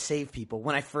how to save people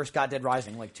when I first got Dead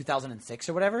Rising, like 2006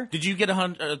 or whatever. Did you get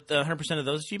 100% of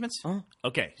those achievements?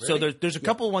 Okay, so there's a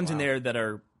couple ones in there that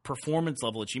are performance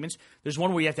level achievements. There's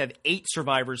one where you have to have 8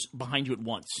 survivors behind you at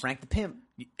once, Frank the Pimp.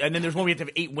 and then there's one where you have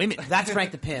to have 8 women. That's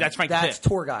Frank the Pimp. That's Frank the Pimp.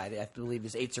 Tour Guide, I believe,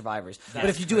 is 8 survivors. But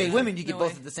if you do 8 women, you get No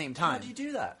both way. at the same How time. do you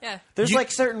do that? Yeah. There's You-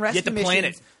 like certain you rescue have to plan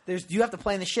missions. it. You have to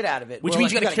plan the shit out of it. Which Where,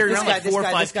 means like, you got to carry this around guy, like this 4 or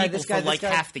guy, 5 this guy, people this guy, for like this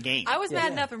guy. half the game. I was mad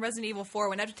Yeah. enough in Resident Evil 4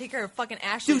 when I had to take care of fucking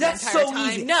Ashley Dude, the that's entire so time.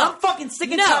 easy. No. I'm fucking sick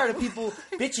and No. tired of people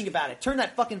bitching about it. Turn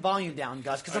that fucking volume down,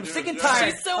 Gus, because I'm sick and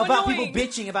tired She's so about annoying. people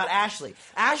bitching about Ashley.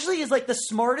 Ashley is like the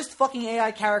smartest fucking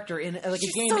AI character in like She's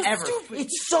a game so ever. stupid.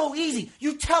 It's so easy.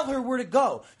 You tell her where to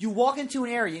go. You walk into an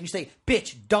area and you say,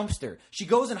 "Bitch, dumpster." She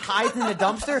goes and hides in the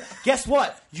dumpster. Guess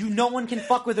what? No one can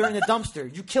fuck with her in the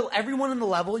dumpster. You kill everyone in the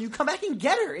level. You come back and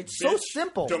get her. matter. It's so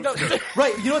simple. Dumpster.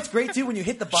 Right. You know what's great too? When you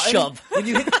hit the button, Shove. when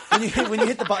you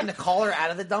hit the button to call her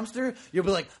out of the dumpster, you'll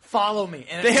be like, "Follow me."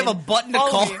 And They have a button to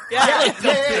Follow call. me. yeah.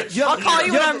 You have, I'll call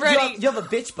you when I'm ready. You have a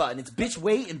bitch button. It's bitch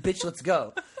wait and bitch let's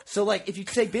go. So like if you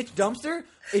say bitch dumpster,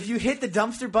 if you hit the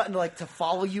dumpster button to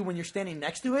follow you when you're standing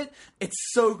next to it, it's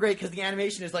so great because the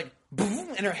animation is like boom,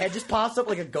 and her head just pops up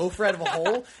like a gopher out of a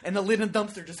hole, and the lid of the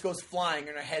dumpster just goes flying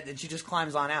in her head, and she just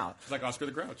climbs on out. It's like Oscar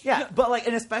the Grouch. Yeah, but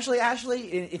and especially Ashley,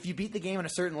 if you beat the game at a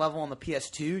certain level on the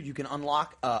PS2, you can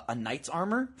unlock a knight's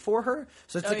armor for her.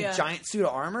 So it's a giant suit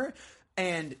of armor.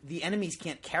 And the enemies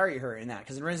can't carry her in that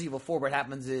because in Resident Evil 4, what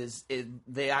happens is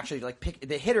they actually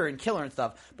they hit her and kill her and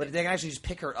stuff, but they can actually just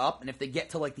pick her up. And if they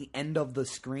get to the end of the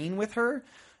screen with her,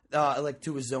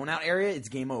 to a zone out area, it's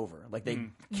game over. They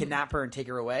kidnap her and take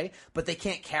her away, but they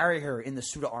can't carry her in the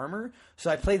suit of armor. So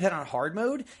I played that on hard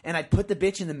mode, and I'd put the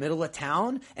bitch in the middle of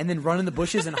town and then run in the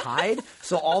bushes and hide.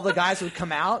 So all the guys would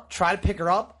come out, try to pick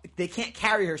her up. They can't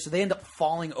carry her, so they end up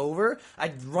falling over.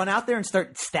 I'd run out there and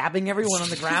start stabbing everyone on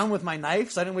the ground with my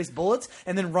knife, so I didn't waste bullets,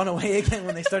 and then run away again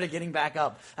when they started getting back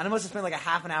up. And I must have spent a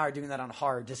half an hour doing that on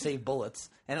hard to save bullets,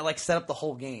 and it set up the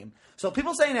whole game. So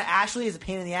people saying that Ashley is a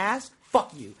pain in the ass,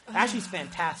 fuck you. Ashley's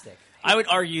fantastic. I would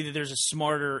argue that there's a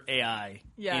smarter AI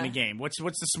Yeah. in a game. What's the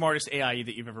smartest AI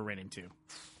that you've ever ran into?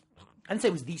 I didn't say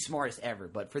it was the smartest ever,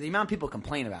 but for the amount of people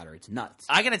complain about her, it's nuts.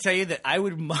 I gotta tell you that I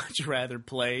would much rather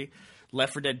play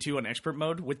Left 4 Dead 2 on expert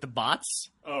mode with the bots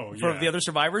Oh, for yeah. the other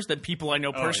survivors than people I know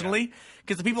Oh, personally.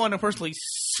 Because the people I know personally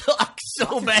suck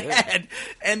so bad,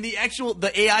 and the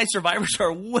AI survivors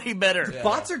are way better.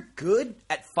 Bots are good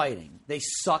at fighting. They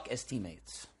suck as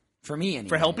teammates. For me, anyway.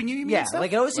 For helping you mean, Yeah, and stuff?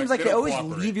 it always seems Like, like they they don't always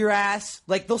cooperate. leave your ass.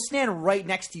 They'll stand right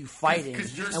next to you fighting.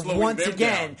 'Cause you're and slowing once them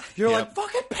again, down. you're Yep.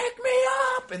 fucking pick me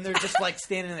up! And they're just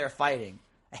standing there fighting.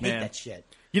 I hate Man. that shit.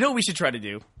 You know what we should try to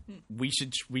do? We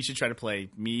should try to play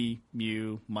me,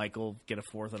 Mew, Michael, get a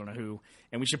fourth, I don't know who,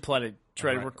 and we should try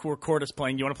to record us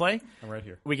playing. You want to play? I'm right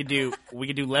here. We could do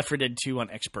Left 4 Dead 2 on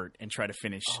expert and try to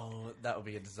finish. Oh, that would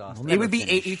be a disaster. It would be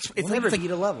finish. 8. It's We'll like, never it's like-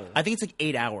 beat a level. I think it's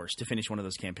 8 hours to finish one of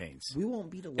those campaigns. We won't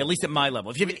beat a level. At least at my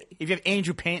level. If you have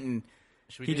Andrew Panton,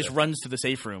 we he do just this? runs to the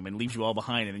safe room and leaves you all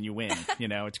behind, and then you win.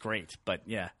 It's great. But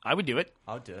yeah, I would do it.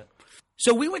 I'll do it.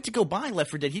 So we went to go buy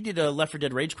Left 4 Dead. He did a Left 4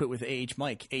 Dead Rage Quit with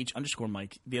Mike,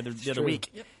 H_Mike the other true.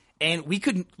 week. Yep. And we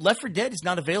couldn't. Left 4 Dead is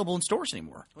not available in stores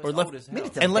anymore. Well, it's Left, old as I mean, hell.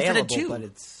 it's And Left 4 Dead available, 2. but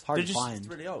it's hard They're to just- find. It's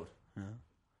really old.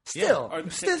 Still, Are-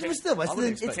 still, can- still, I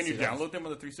wouldn't expect Can you to. download them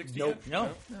on the 360? Nope.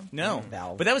 yet? No.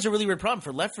 Valve. But that was a really weird problem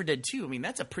for Left 4 Dead 2. I mean,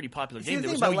 that's a pretty popular See, game. the There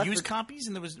thing was no about Left used 4 copies,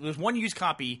 and there was one used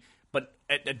copy, but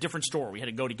at a different store. We had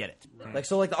to go to get it.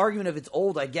 the argument of it's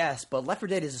old, I guess, but Left 4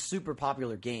 Dead is a super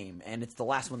popular game, and it's the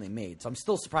last one they made. So I'm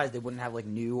still surprised they wouldn't have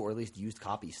new or at least used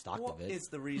copies stocked What of it. is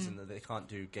the reason that they can't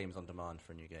do games on demand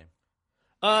for a new game?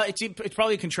 It's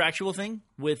probably a contractual thing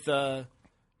with the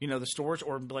stores,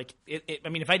 or I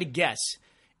mean, if I had to guess,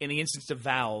 in the instance of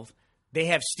Valve, they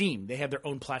have Steam, they have their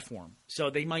own platform, so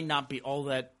they might not be all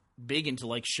that big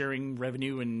into sharing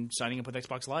revenue and signing up with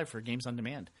Xbox Live for games on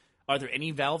demand. Are there any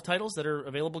Valve titles that are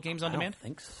available games on I don't demand?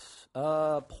 think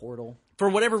so. Portal. For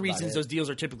whatever reasons, it. those deals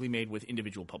are typically made with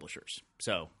individual publishers.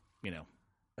 So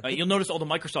you'll notice all the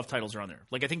Microsoft titles are on there.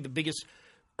 I think the biggest,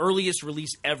 earliest release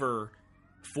ever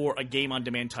for a game on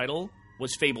demand title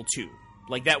was Fable 2.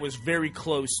 That was very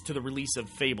close to the release of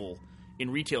Fable in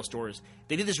retail stores.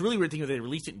 They did this really weird thing where they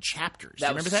released it in chapters. That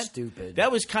Do you remember was that? stupid.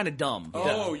 That was kind of dumb.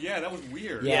 Oh, yeah, that was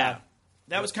weird. Yeah.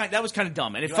 That was kind of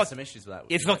dumb, and it You had fucked. some issues with that.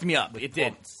 It fucked me up. With It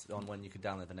did. prompts on when you could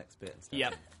download the next bit and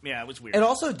stuff. Yeah, it was weird. It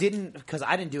also didn't, because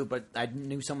I didn't do it, but I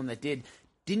knew someone that did.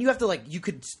 Didn't you have to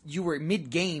you were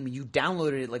mid game, you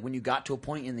downloaded it when you got to a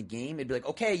point in the game, it'd be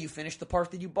okay, you finished the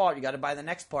part that you bought, you got to buy the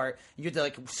next part. You had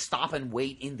to stop and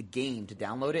wait in the game to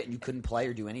download it, and you couldn't play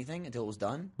or do anything until it was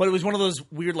done. But it was one of those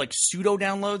weird pseudo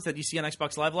downloads that you see on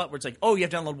Xbox Live a lot, where it's oh, you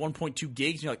have to download 1.2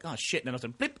 gigs, and you're oh shit, and then all of a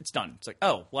sudden, blip, it's done. It's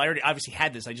oh, well, I already obviously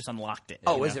had this, I just unlocked it.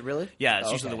 Oh, is it really? Yeah, it's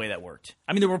Oh, usually okay. the way that worked.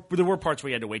 I mean, there were parts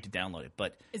where you had to wait to download it,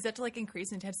 but Is that to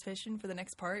increase anticipation for the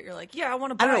next part? You're yeah, I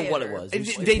want to buy I it. don't know what it or- was.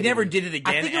 they never did it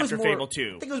I again think it was after more- Fable 2.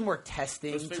 I think it was more testing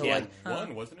It was to Fable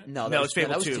 1, wasn't it? No, No, it's Fable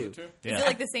that was 2. Two? Yeah. Is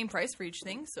it the same price for each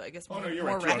thing? So I guess Oh, more, no, you're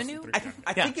more right. revenue?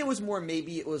 I think it was more,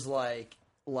 maybe it was like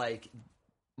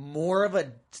more of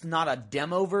not a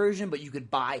demo version, but you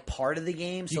could buy part of the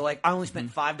game. So I only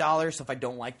spent $5, so if I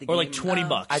don't like the game, Or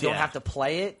 $20. I don't yeah. have to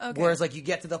play it. Okay. Whereas you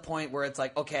get to the point where it's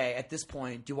okay, at this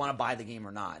point, do you want to buy the game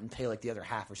or not, and pay the other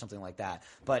half or something like that.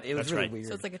 But it was That's really right. weird.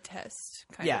 So it's a test.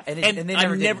 Kind yeah, of. and they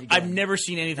never did it again. I've never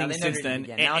seen anything No, they never since did it then.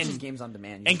 again. Now it's just games on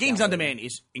demand. You And just games on download it. demand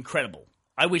is incredible.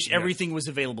 I wish everything was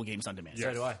available games on demand.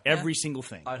 So do I. Every single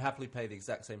thing. I'd happily pay the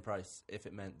exact same price if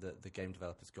it meant that the game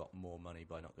developers got more money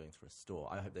by not going through a store.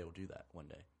 I hope they will do that one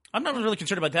day. I'm not really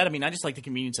concerned about that. I mean, I just like the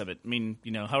convenience of it. I mean,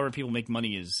 however people make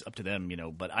money is up to them,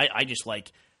 but I just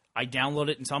like, I download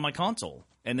it and it's on my console.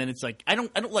 And then it's like, I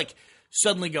don't like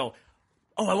suddenly go,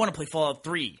 oh, I want to play Fallout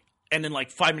 3. And then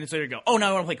like 5 minutes later go, oh, now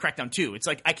I want to play Crackdown 2. It's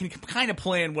like, I can kind of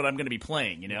plan what I'm going to be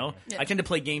playing, Yeah. I tend to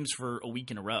play games for a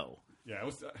week in a row. Yeah, it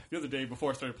was the other day before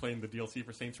I started playing the DLC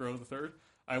for Saints Row the Third.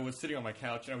 I was sitting on my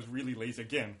couch and I was really lazy.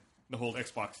 Again, the whole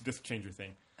Xbox disc changer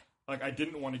thing. Like, I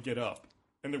didn't want to get up,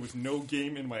 and there was no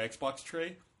game in my Xbox tray.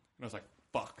 And I was like,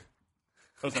 fuck.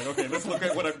 I was like, okay, let's look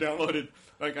at what I've downloaded.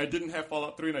 Like, I didn't have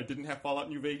Fallout 3 and I didn't have Fallout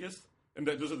New Vegas, and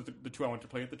those are the two I wanted to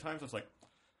play at the time. So I was like,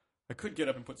 I could get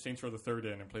up and put Saints Row the Third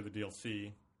in and play the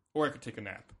DLC, or I could take a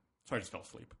nap. So I just fell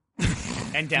asleep.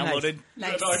 And downloaded.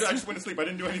 Nice. No, I just went to sleep. I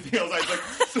didn't do anything else. I was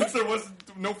like, since there was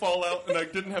no Fallout and I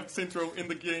didn't have Saints Row in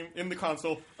the game, in the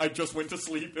console, I just went to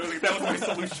sleep. It was like, that was my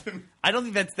solution. I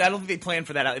don't think they plan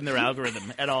for that out in their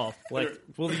algorithm at all. Like,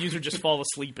 will the user just fall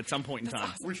asleep at some point in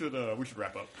time? We should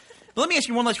wrap up. But let me ask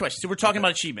you one last question. So we're talking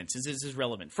about achievements. This is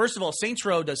relevant. First of all, Saints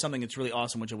Row does something that's really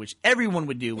awesome, which I wish everyone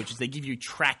would do, which is they give you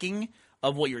tracking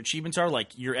of what your achievements are.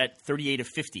 Like, you're at 38 of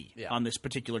 50 on this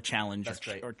particular challenge. That's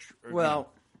great. Well,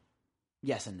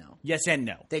 yes and no. Yes and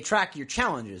no. They track your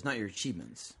challenges, not your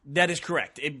achievements. That is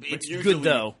correct. It's usually- good,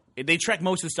 though. They track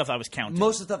most of the stuff I was counting.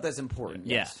 Most of the stuff that's important.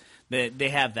 Yeah. Yes. They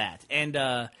have that. And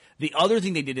the other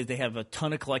thing they did is they have a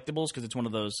ton of collectibles because it's one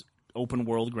of those open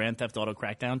world Grand Theft Auto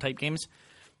Crackdown type games.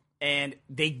 And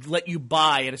they let you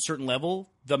buy at a certain level,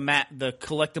 the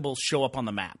collectibles show up on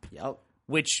the map. Yep.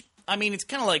 Which, I mean, it's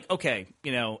kind of like, okay,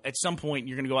 at some point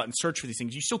you're going to go out and search for these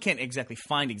things. You still can't exactly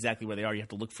find exactly where they are. You have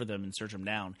to look for them and search them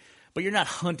down. But you're not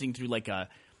hunting through like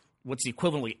what's the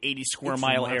equivalent, like 80 square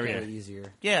mile area. It's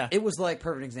easier. Yeah. It was like,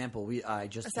 perfect example. I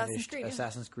just Assassin's finished Creed, yeah.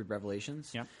 Assassin's Creed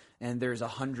Revelations. Yep. And there's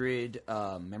 100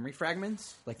 memory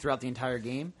fragments like throughout the entire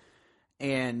game.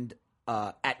 And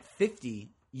at 50,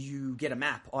 you get a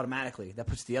map automatically that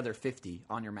puts the other 50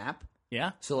 on your map.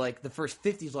 Yeah. So like the first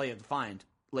 50 is all you have to find.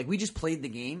 Like we just played the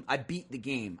game. I beat the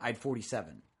game. I had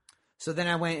 47. So then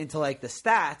I went into like the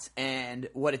stats, and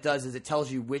what it does is it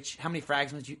tells you how many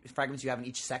fragments you have in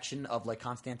each section of like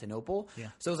Constantinople. Yeah.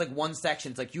 So it was like one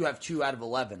section. It's like you have 2 out of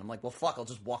 11. I'm like, well, fuck, I'll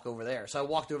just walk over there. So I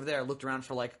walked over there, looked around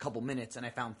for like a couple minutes, and I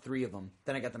found 3 of them.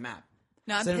 Then I got the map.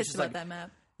 No, I'm So then it was pissed just about like- that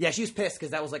map. Yeah, she was pissed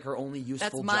because that was like her only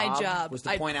useful That's my job. was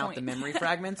to I'd point out point. the memory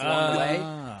fragments along the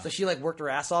way. So she like worked her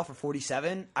ass off for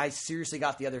 47. I seriously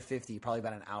got the other 50 probably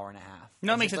about an hour and a half.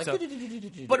 No, it I was makes just sense, like,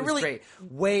 though. But But it was really- great.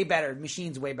 Way better.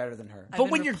 Machine's way better than her. I've But been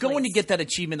when you're going to replaced. get that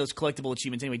achievement, those collectible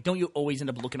achievements anyway, don't you always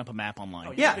end up looking up a map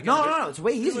online? Yeah, no, it's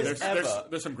way easier.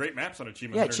 There's some great maps on Yeah,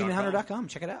 AchievementHunter.com. achievementhunter.com.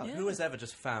 Check it out. Who has ever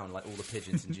just found like all the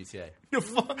pigeons in GTA?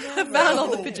 Found all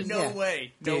the pigeons. No Yeah.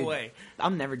 way. No Dude. way.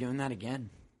 I'm never doing that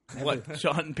again. What?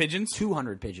 So hunting pigeons?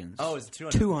 200 pigeons. Oh, is it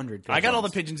 200? 200 pigeons. I got all the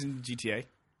pigeons in GTA.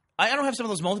 I don't have some of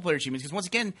those multiplayer achievements because once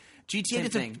again, Same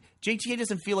thing. GTA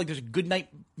doesn't feel like there's a good night,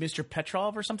 Mr.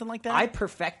 Petrov or something like that. I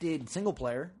perfected single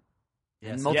player.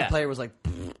 Yes. And multiplayer was like,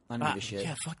 I don't give a shit.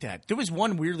 Yeah, fuck that. There was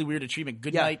one weirdly weird achievement,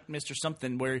 Good Yeah. Night, Mr.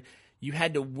 Something, where you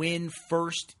had to win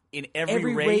first in every,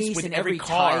 Every race with and every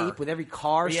car. type, with every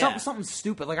car, Yeah. something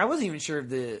stupid. Like I wasn't even sure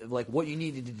of what you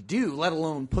needed to do, let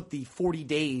alone put the 40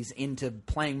 days into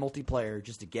playing multiplayer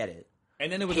just to get it.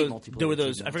 And then there were Hate those. multiplayer There were those. I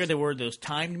achievements. forgot there were those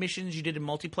timed missions you did in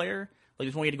multiplayer. Like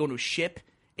this one, you had to go into a ship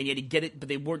and you had to get it, but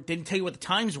didn't tell you what the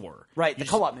times were. Right, You the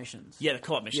just- co-op missions. Yeah, the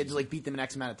co-op You missions. had to like beat them in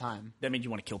X amount of time, That made you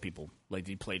want to kill people like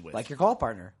you played with. like your co-op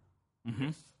partner.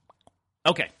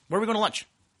 Okay, where are we going to lunch?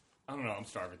 I don't know. I'm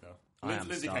starving though. I am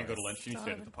Lindsay can't go to starving. lunch. She needs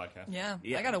to edit the podcast. Yeah,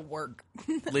 Yeah. I gotta work.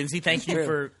 Lindsay, thank you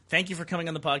True. for coming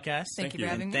on the podcast. Thank you for you.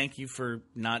 having And me. thank you for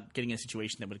not getting in a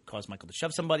situation that would cause Michael to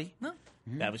shove somebody. No,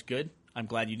 That was good. I'm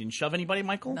glad you didn't shove anybody,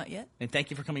 Michael. Not yet. And thank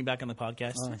you for coming back on the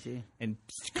podcast. Oh, I see. And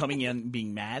coming in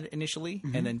being mad initially,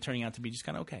 and then turning out to be just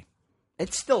kind of okay.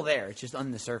 It's still there. It's just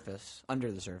under the surface.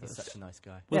 He's such a nice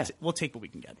guy. Yeah. We'll take what we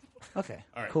can get. Okay.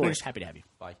 All right. Cool. We're just happy to have you.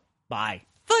 Bye. Bye.